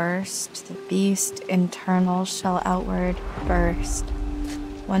shines first, the beast internal shall outward burst.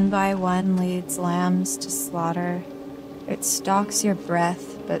 One by one leads lambs to slaughter. It stalks your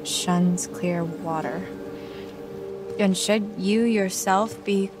breath, but shuns clear water. And should you yourself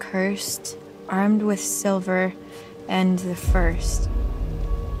be cursed, armed with silver and the first,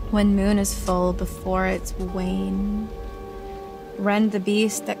 when moon is full before its wane, rend the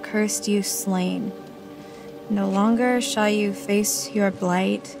beast that cursed you slain. No longer shall you face your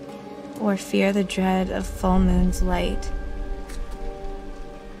blight, or fear the dread of full moon's light.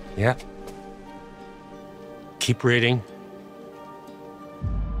 Yeah. Keep reading.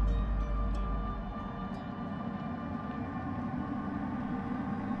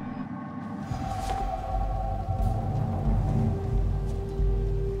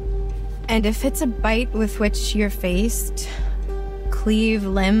 And if it's a bite with which you're faced, cleave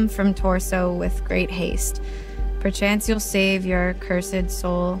limb from torso with great haste. Perchance you'll save your cursed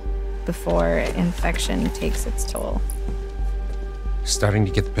soul before infection takes its toll. Starting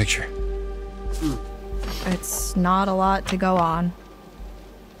to get the picture. It's not a lot to go on.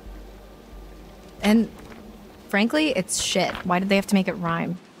 And frankly, it's shit. Why did they have to make it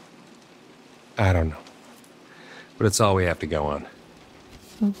rhyme? I don't know. But it's all we have to go on.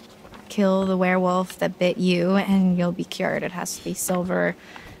 Kill the werewolf that bit you and you'll be cured. It has to be silver,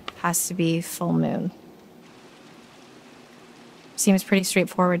 has to be full moon. Seems pretty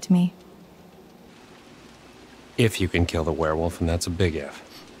straightforward to me. If you can kill the werewolf, and that's a big if.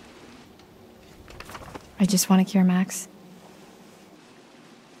 I just want to cure Max.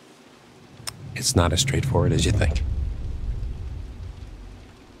 It's not as straightforward as you think.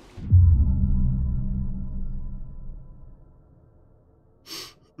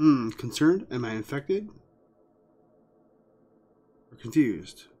 Concerned? Am I infected? Or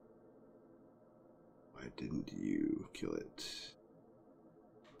confused? Why didn't you kill it?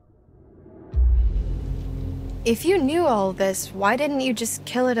 If you knew all this, why didn't you just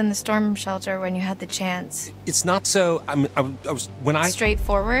kill it in the storm shelter when you had the chance? It's not so. I was when I.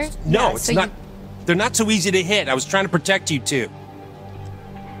 Straightforward? No, Yeah, it's so not. They're not so easy to hit. I was trying to protect you too.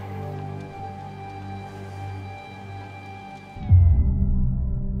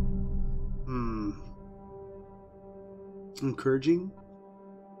 Encouraging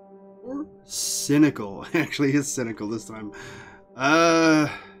or cynical? Actually, it's cynical this time.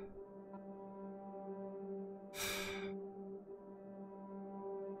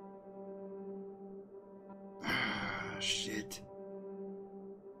 Shit.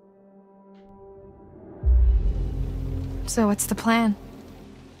 So what's the plan?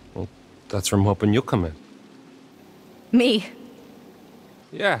 Well, that's from hoping you'll come in. Me?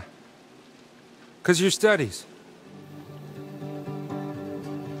 Yeah. 'Cause your studies.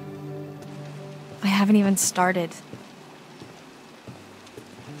 I haven't even started.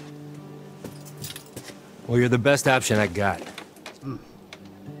 Well, you're the best option I got. I've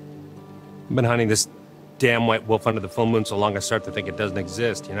been hunting this damn white wolf under the full moon so long I start to think it doesn't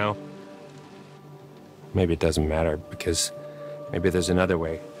exist, you know? Maybe it doesn't matter, because maybe there's another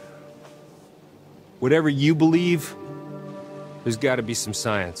way. Whatever you believe, there's got to be some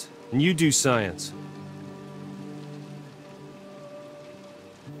science. And you do science.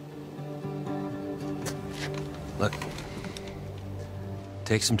 Look,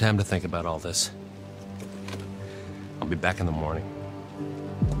 take some time to think about all this. I'll be back in the morning.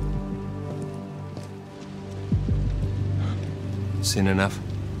 Seen enough?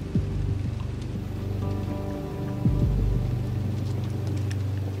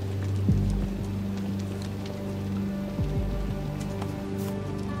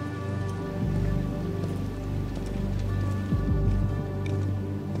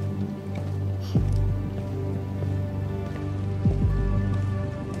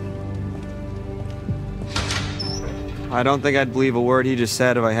 I don't think I'd believe a word he just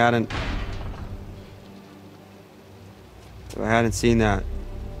said if I hadn't seen that.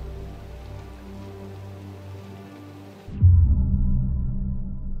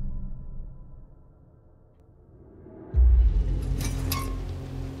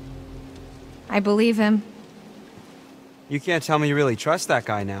 I believe him. You can't tell me you really trust that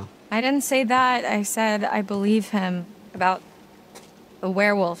guy now. I didn't say that. I said I believe him about the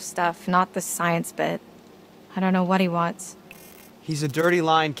werewolf stuff, not the science bit. I don't know what he wants. He's a dirty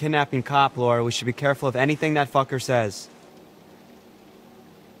lying kidnapping cop, Laura. We should be careful of anything that fucker says.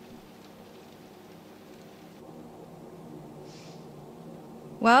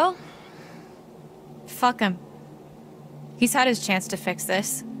 Well, fuck him. He's had his chance to fix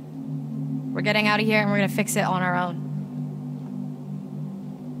this. We're getting out of here and we're gonna fix it on our own.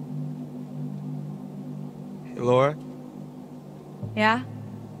 Hey, Laura? Yeah?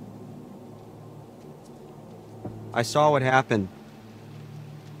 I saw what happened.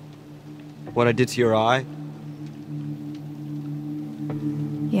 What I did to your eye.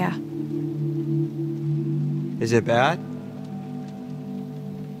 Yeah. Is it bad?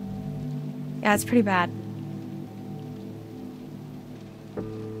 Yeah, it's pretty bad.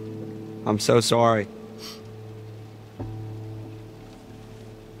 I'm so sorry.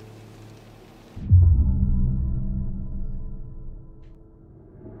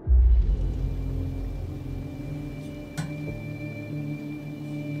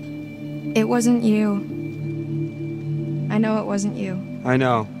 It wasn't you. I know it wasn't you. I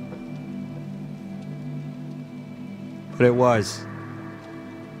know. But it was.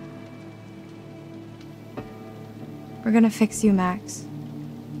 We're gonna fix you, Max.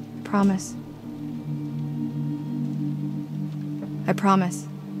 Promise. I promise.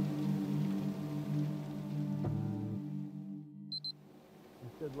 He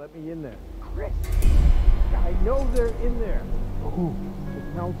said, let me in there. Chris! I know they're in there. Who? The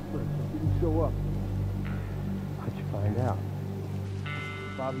counselor that didn't show up. How'd you find out?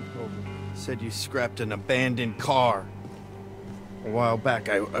 Bobby told me. Said you scrapped an abandoned car. A while back,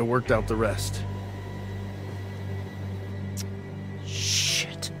 I worked out the rest.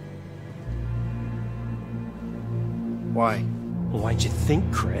 Shit. Why? Why'd you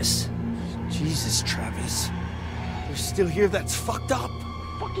think, Chris? Jesus, Travis. You're still here? That's fucked up.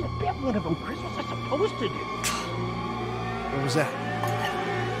 Fucking bet one of them, Chris. What's I supposed to do? What was that?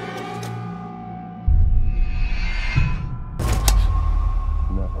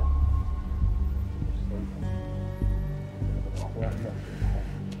 Nothing.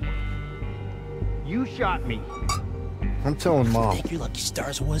 You shot me. I'm telling Mom. I think your lucky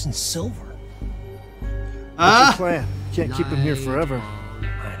stars wasn't silver. What's your plan? Can't keep him here forever. I'm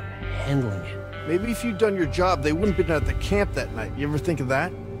handling it. Maybe if you'd done your job, they wouldn't have been at the camp that night. You ever think of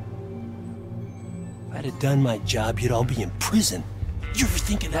that? If I'd have done my job, you'd all be in prison. You ever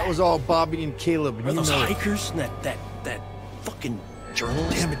think of that? That was all Bobby and Caleb. And Are those know it. hikers and that fucking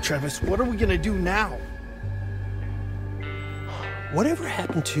journalist? Damn it, Travis. What are we gonna do now? Whatever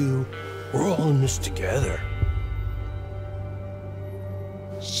happened to we're all in this together?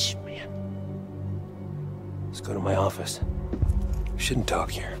 Shh, man. Let's go to my office. We shouldn't talk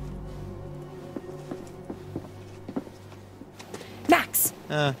here. Max!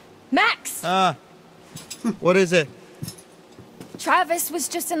 Max! What is it? Travis was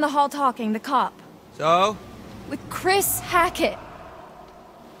just in the hall talking, the cop. So? With Chris Hackett.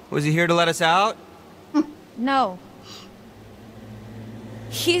 Was he here to let us out? No.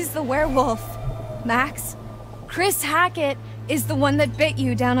 He's the werewolf, Max. Chris Hackett is the one that bit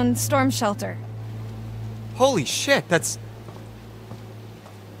you down on the storm shelter. Holy shit, that's...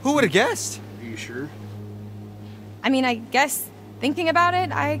 Who would have guessed? Are you sure? I mean, I guess, thinking about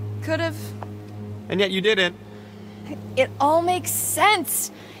it, I could have... And yet you didn't. It all makes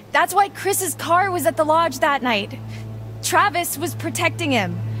sense. That's why Chris's car was at the lodge that night. Travis was protecting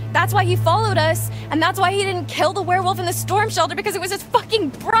him. That's why he followed us, and that's why he didn't kill the werewolf in the storm shelter, because it was his fucking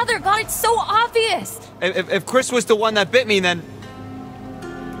brother. God, it's so obvious. If Chris was the one that bit me, then...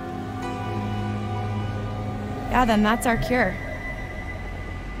 Yeah, then that's our cure.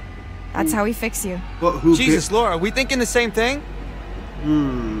 That's how we fix you. Jesus, Laura, are we thinking the same thing?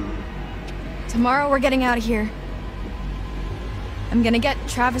 Tomorrow we're getting out of here. I'm gonna get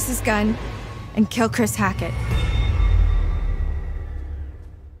Travis's gun and kill Chris Hackett.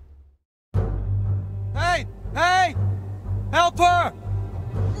 Hey! Hey! Help her!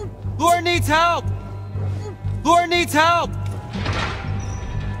 Laura needs help! Laura needs help!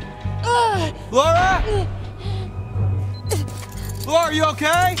 Laura? Laura, are you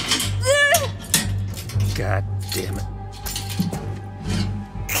okay? God damn it.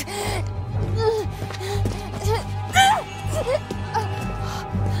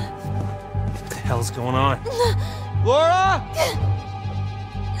 What the hell's going on? Laura!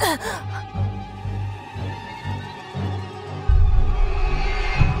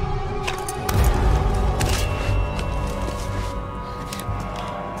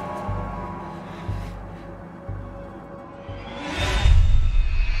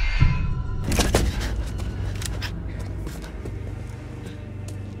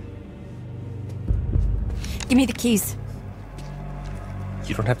 Give me the keys.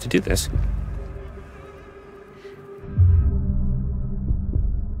 You don't have to do this.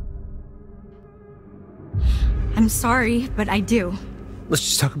 I'm sorry, but I do. Let's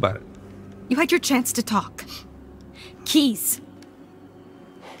just talk about it. You had your chance to talk. Keys.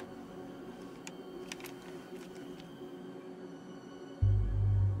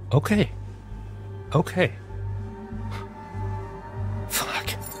 Okay. Okay.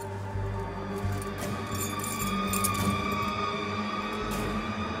 Fuck.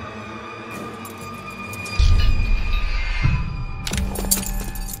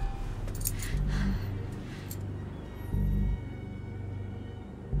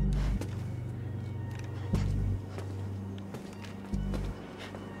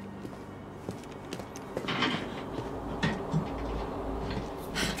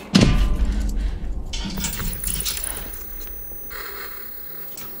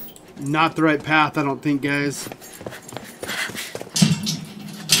 Not the right path, I don't think, guys.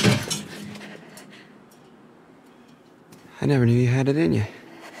 I never knew you had it in you.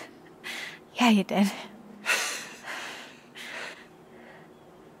 Yeah, you did.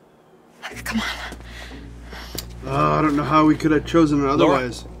 Come on. I don't know how we could have chosen it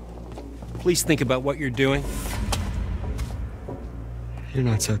otherwise. Laura, please think about what you're doing. You're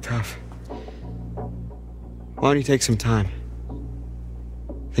not so tough. Why don't you take some time?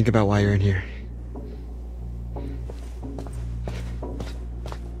 Think about why you're in here.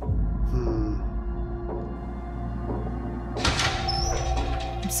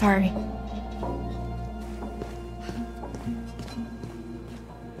 I'm sorry.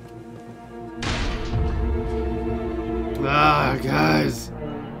 Guys.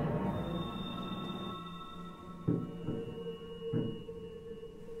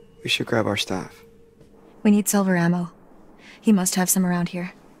 We should grab our stuff. We need silver ammo. He must have some around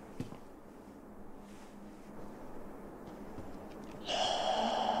here.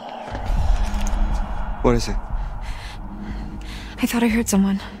 What is it? I thought I heard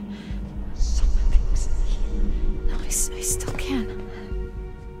someone. No, I still can.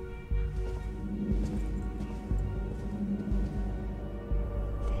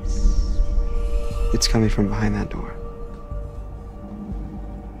 It's coming from behind that door.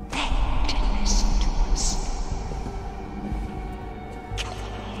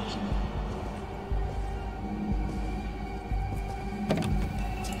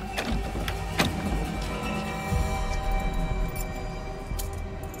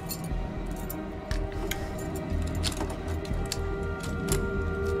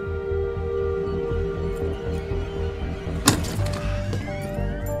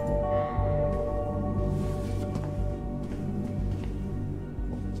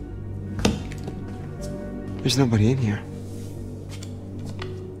 There's nobody in here.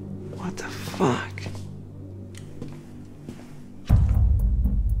 What the fuck?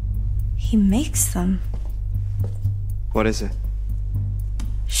 He makes them. What is it?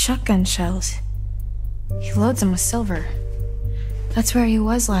 Shotgun shells. He loads them with silver. That's where he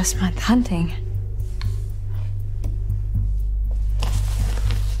was last month, hunting.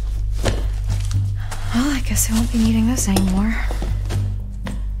 Well, I guess I won't be needing this anymore.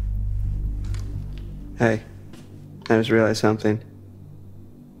 Hey, I just realized something.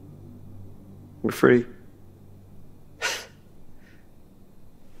 We're free.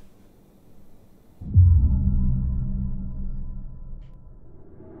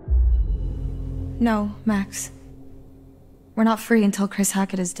 No, Max. We're not free until Chris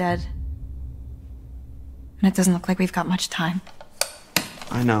Hackett is dead. And it doesn't look like we've got much time.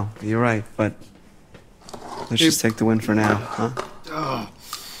 I know, you're right, but let's just take the win for now, huh?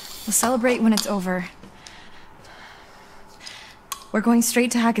 We'll celebrate when it's over. We're going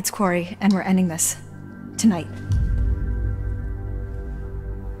straight to Hackett's Quarry, and we're ending this. Tonight.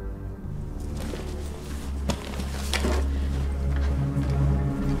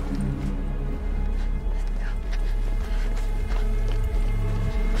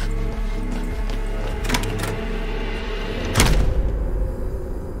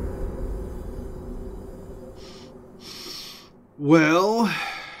 Well,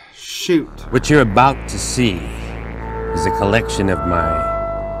 shoot. What you're about to see is a collection of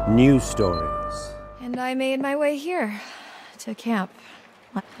my new stories. And I made my way here, to camp.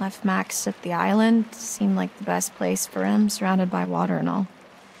 Left Max at the island. Seemed like the best place for him, surrounded by water and all.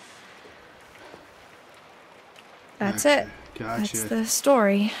 That's it. Gotcha. That's the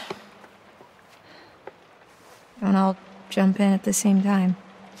story. Don't all jump in at the same time.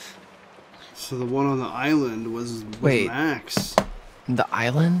 So the one on the island was Wait. Max. The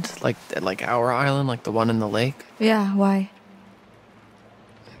island? Like our island? Like the one in the lake? Yeah, why?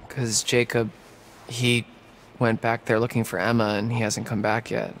 Because Jacob, he went back there looking for Emma, and he hasn't come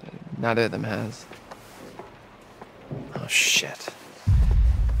back yet. Neither of them has. Oh, shit.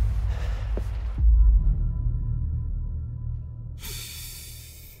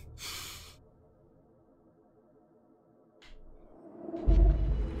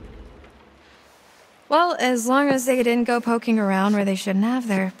 Well, as long as they didn't go poking around where they shouldn't have,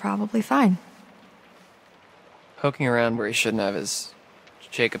 they're probably fine. Poking around where he shouldn't have is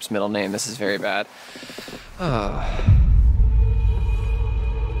Jacob's middle name. This is very bad. Oh.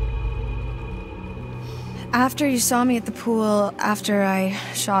 After you saw me at the pool, after I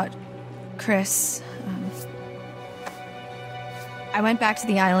shot Chris, I went back to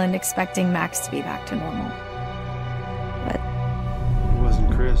the island expecting Max to be back to normal. But it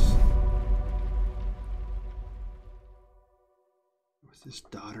wasn't Chris. It was his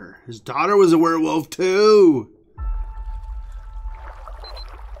daughter. His daughter was a werewolf too.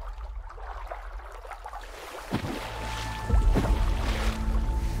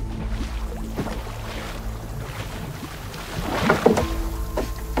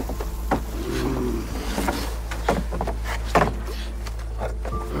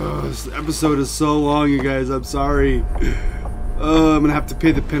 This episode is so long, you guys. I'm sorry. I'm gonna have to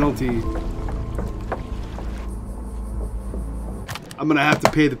pay the penalty. I'm gonna have to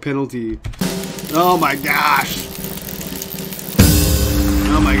pay the penalty. Oh my gosh.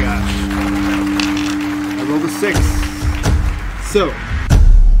 Oh my gosh. I rolled a 6. So,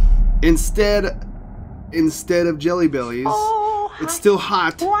 instead of Jelly Bellies, it's still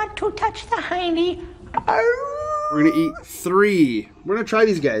hot. Want to touch the hiney? We're gonna eat 3. We're gonna try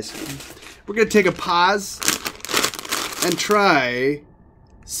these guys. We're gonna take a pause and try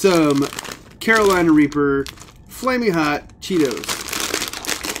some Carolina Reaper Flaming Hot Cheetos.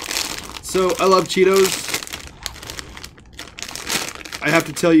 So I love Cheetos. I have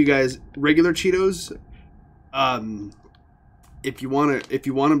to tell you guys, regular Cheetos, if you want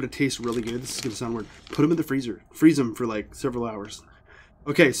them to taste really good, this is gonna sound weird. Put them in the freezer. Freeze them for like several hours.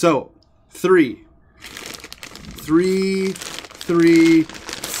 Okay, so 3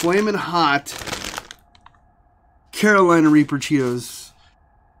 Flamin' Hot Carolina Reaper Cheetos.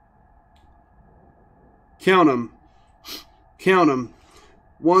 Count them. Count them.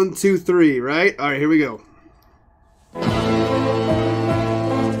 1, 2, 3, right? All right, here we go.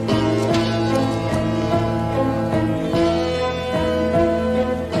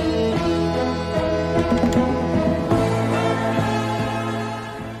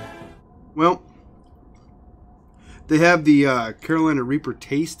 Well, they have the Carolina Reaper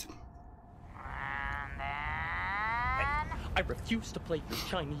taste. I refuse to play your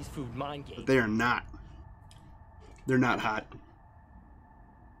Chinese food mind game. But they are not. They're not hot.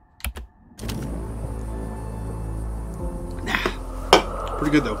 Nah.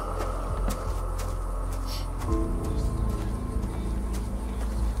 Pretty good though.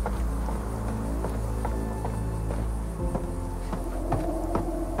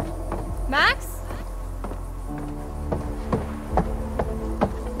 Max?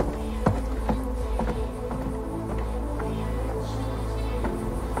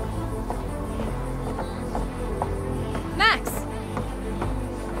 Max?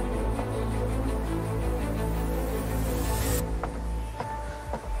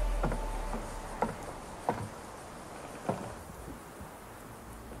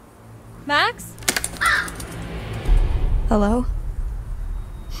 Max? hello?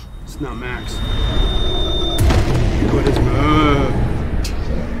 It's not Max. What is Max?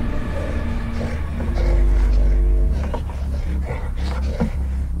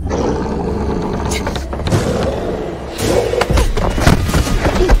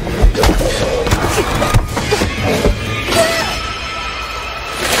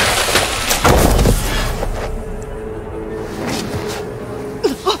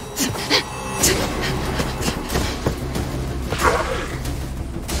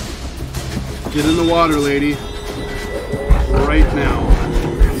 Get in the water, lady. Right now.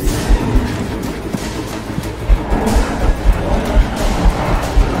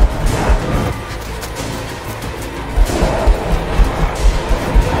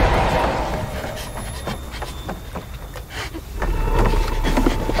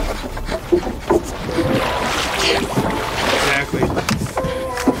 Exactly.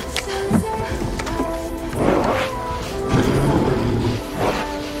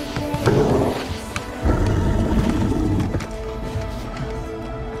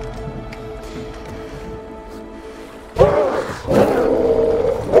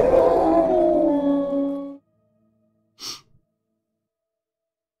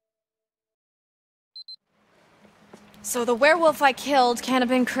 So the werewolf I killed can't have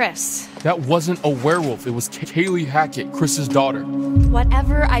been Chris. That wasn't a werewolf. It was Kaylee Hackett, Chris's daughter.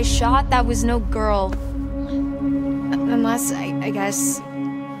 Whatever I shot, that was no girl. Unless, I guess,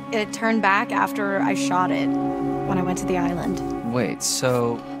 it turned back after I shot it when I went to the island. Wait,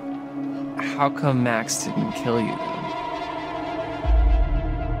 so how come Max didn't kill you then?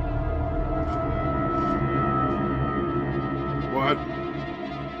 What?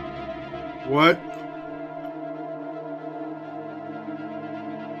 What?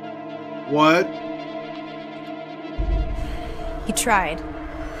 What? He tried.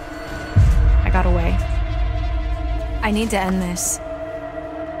 I got away. I need to end this.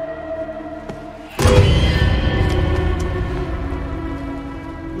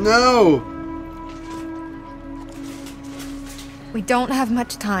 No! We don't have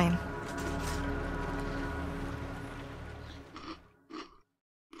much time.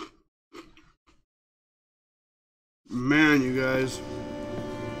 Man, you guys.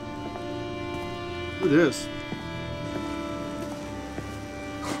 Look at this.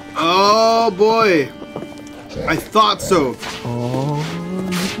 Oh boy! I thought so. Oh,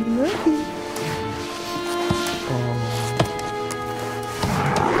 looky.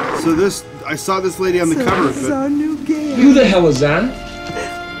 So this, I saw this lady on the cover. This is our new game. Who the hell is that?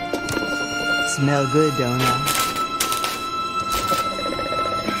 Smell good, don't I?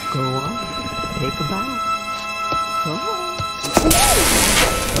 Go on, take a bite. Go on.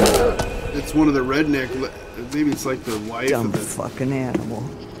 It's one of the redneck. Maybe it's like the wife Dumb of the fucking animal.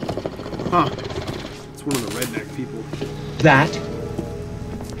 Huh? It's one of the redneck people. That?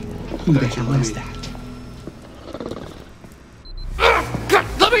 Who the hell is that? God,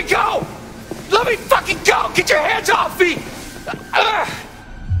 let me go! Let me fucking go! Get your hands off me!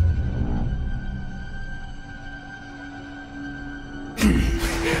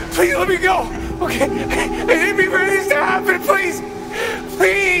 Please let me go! Okay? I didn't mean for this to happen, please!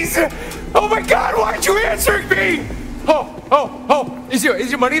 Please! Oh my god, why aren't you answering me? Oh, is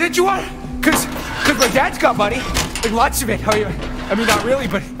your money that you want? Cause my dad's got money. Like lots of it. I mean, not really,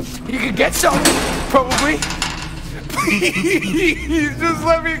 but you can get some, probably. Please, just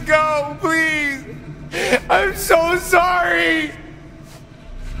let me go, please. I'm so sorry.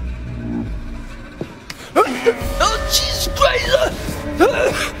 Oh, Jesus Christ.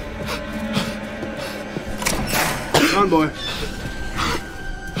 Come on, boy.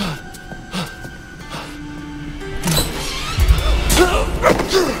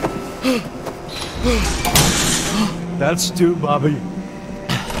 That's Stu, Bobby.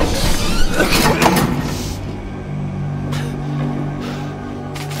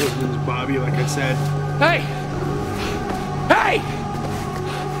 This is Bobby, like I said. Hey! Hey!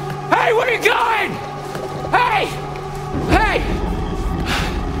 Hey, where you going? Hey! Hey!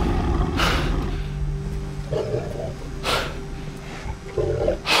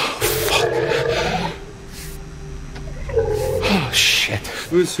 Oh, shit.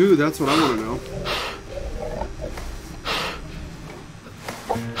 Who's who? That's what I want to know.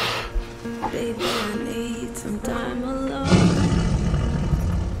 Baby, I need some time alone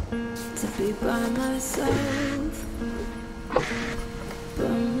to be by myself. By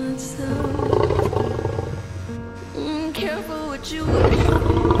myself. Careful what you wish for.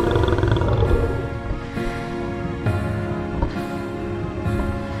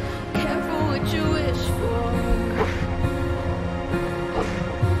 Careful what you wish for.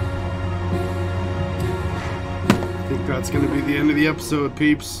 I think that's going to be the end of the episode,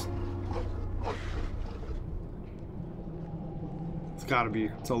 peeps. It's got to be.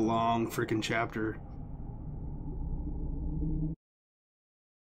 It's a long freaking chapter.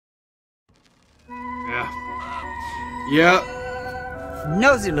 Yeah.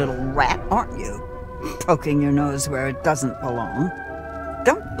 Nosy little rat, aren't you? Poking your nose where it doesn't belong.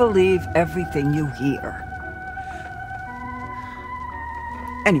 Don't believe everything you hear.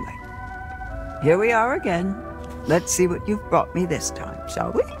 Anyway, here we are again. Let's see what you've brought me this time,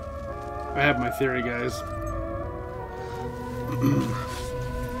 shall we? I have my theory, guys.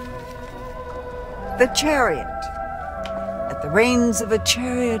 The chariot. At the reins of a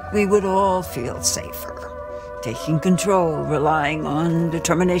chariot, we would all feel safer. Taking control, relying on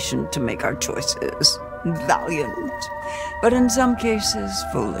determination to make our choices. Valiant, but in some cases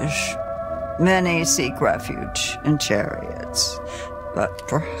foolish. Many seek refuge in chariots, but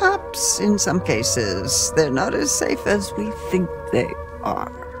perhaps in some cases they're not as safe as we think they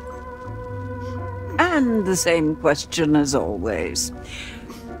are. And the same question as always.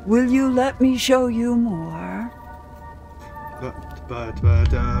 Will you let me show you more? But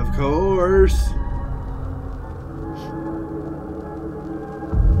of course.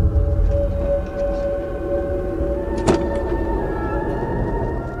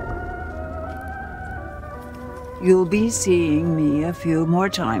 you'll be seeing me a few more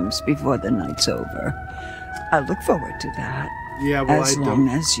times before the night's over. I look forward to that. Yeah, well, as long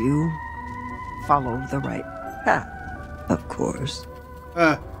as you follow the right path, of course.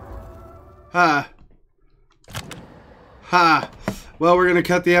 Ha. Well, we're going to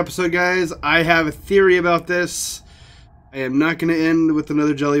cut the episode, guys. I have a theory about this. I am not going to end with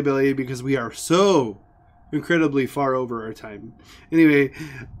another Jelly Belly because we are so incredibly far over our time. Anyway,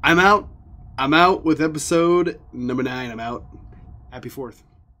 I'm out. I'm out with episode number 9. I'm out. Happy 4th.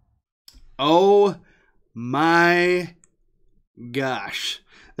 Oh my gosh.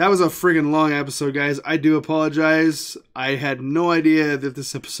 That was a friggin' long episode, guys. I do apologize. I had no idea that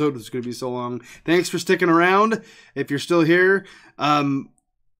this episode was going to be so long. Thanks for sticking around. If you're still here,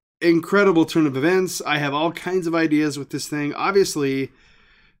 incredible turn of events. I have all kinds of ideas with this thing. Obviously,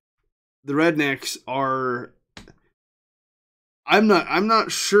 the rednecks are... I'm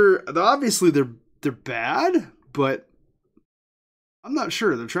not sure. Obviously, they're bad, but I'm not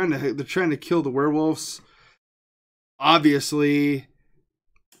sure. They're trying to kill the werewolves. Obviously,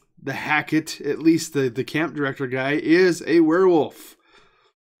 the Hackett, at least the camp director guy, is a werewolf,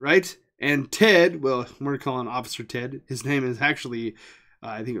 right? And Ted, well, we're calling Officer Ted. His name is actually,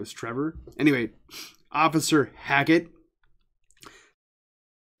 I think it was Trevor. Anyway, Officer Hackett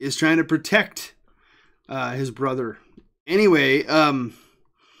is trying to protect his brother. Anyway,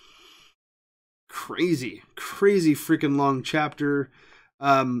 crazy freaking long chapter.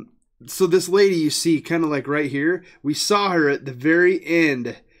 So this lady you see kind of like right here, we saw her at the very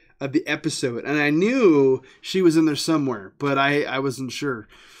end of the episode, and I knew she was in there somewhere, but I wasn't sure.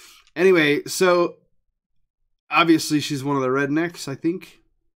 Anyway, so obviously she's one of the rednecks, I think,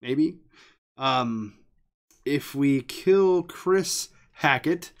 maybe. If we kill Chris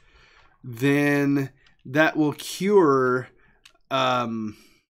Hackett, then that will cure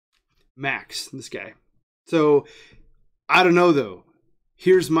Max, this guy. So I don't know though.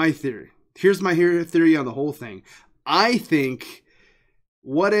 Here's my theory. Here's my theory on the whole thing. I think,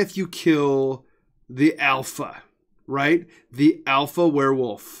 what if you kill the alpha, right? The alpha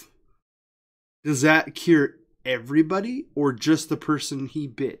werewolf. Does that cure everybody or just the person he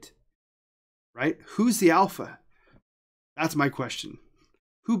bit? Right? Who's the alpha? That's my question.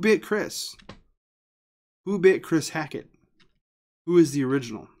 Who bit Chris? Who bit Chris Hackett? Who is the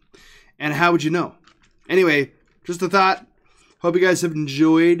original? And how would you know? Anyway, just a thought. Hope you guys have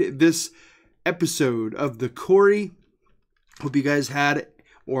enjoyed this episode of the Quarry. Hope you guys had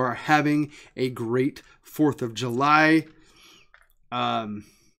or are having a great 4th of July.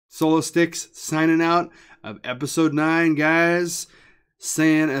 Solostyx signing out of episode 9, guys.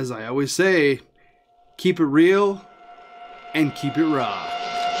 Saying, as I always say, keep it real and keep it raw.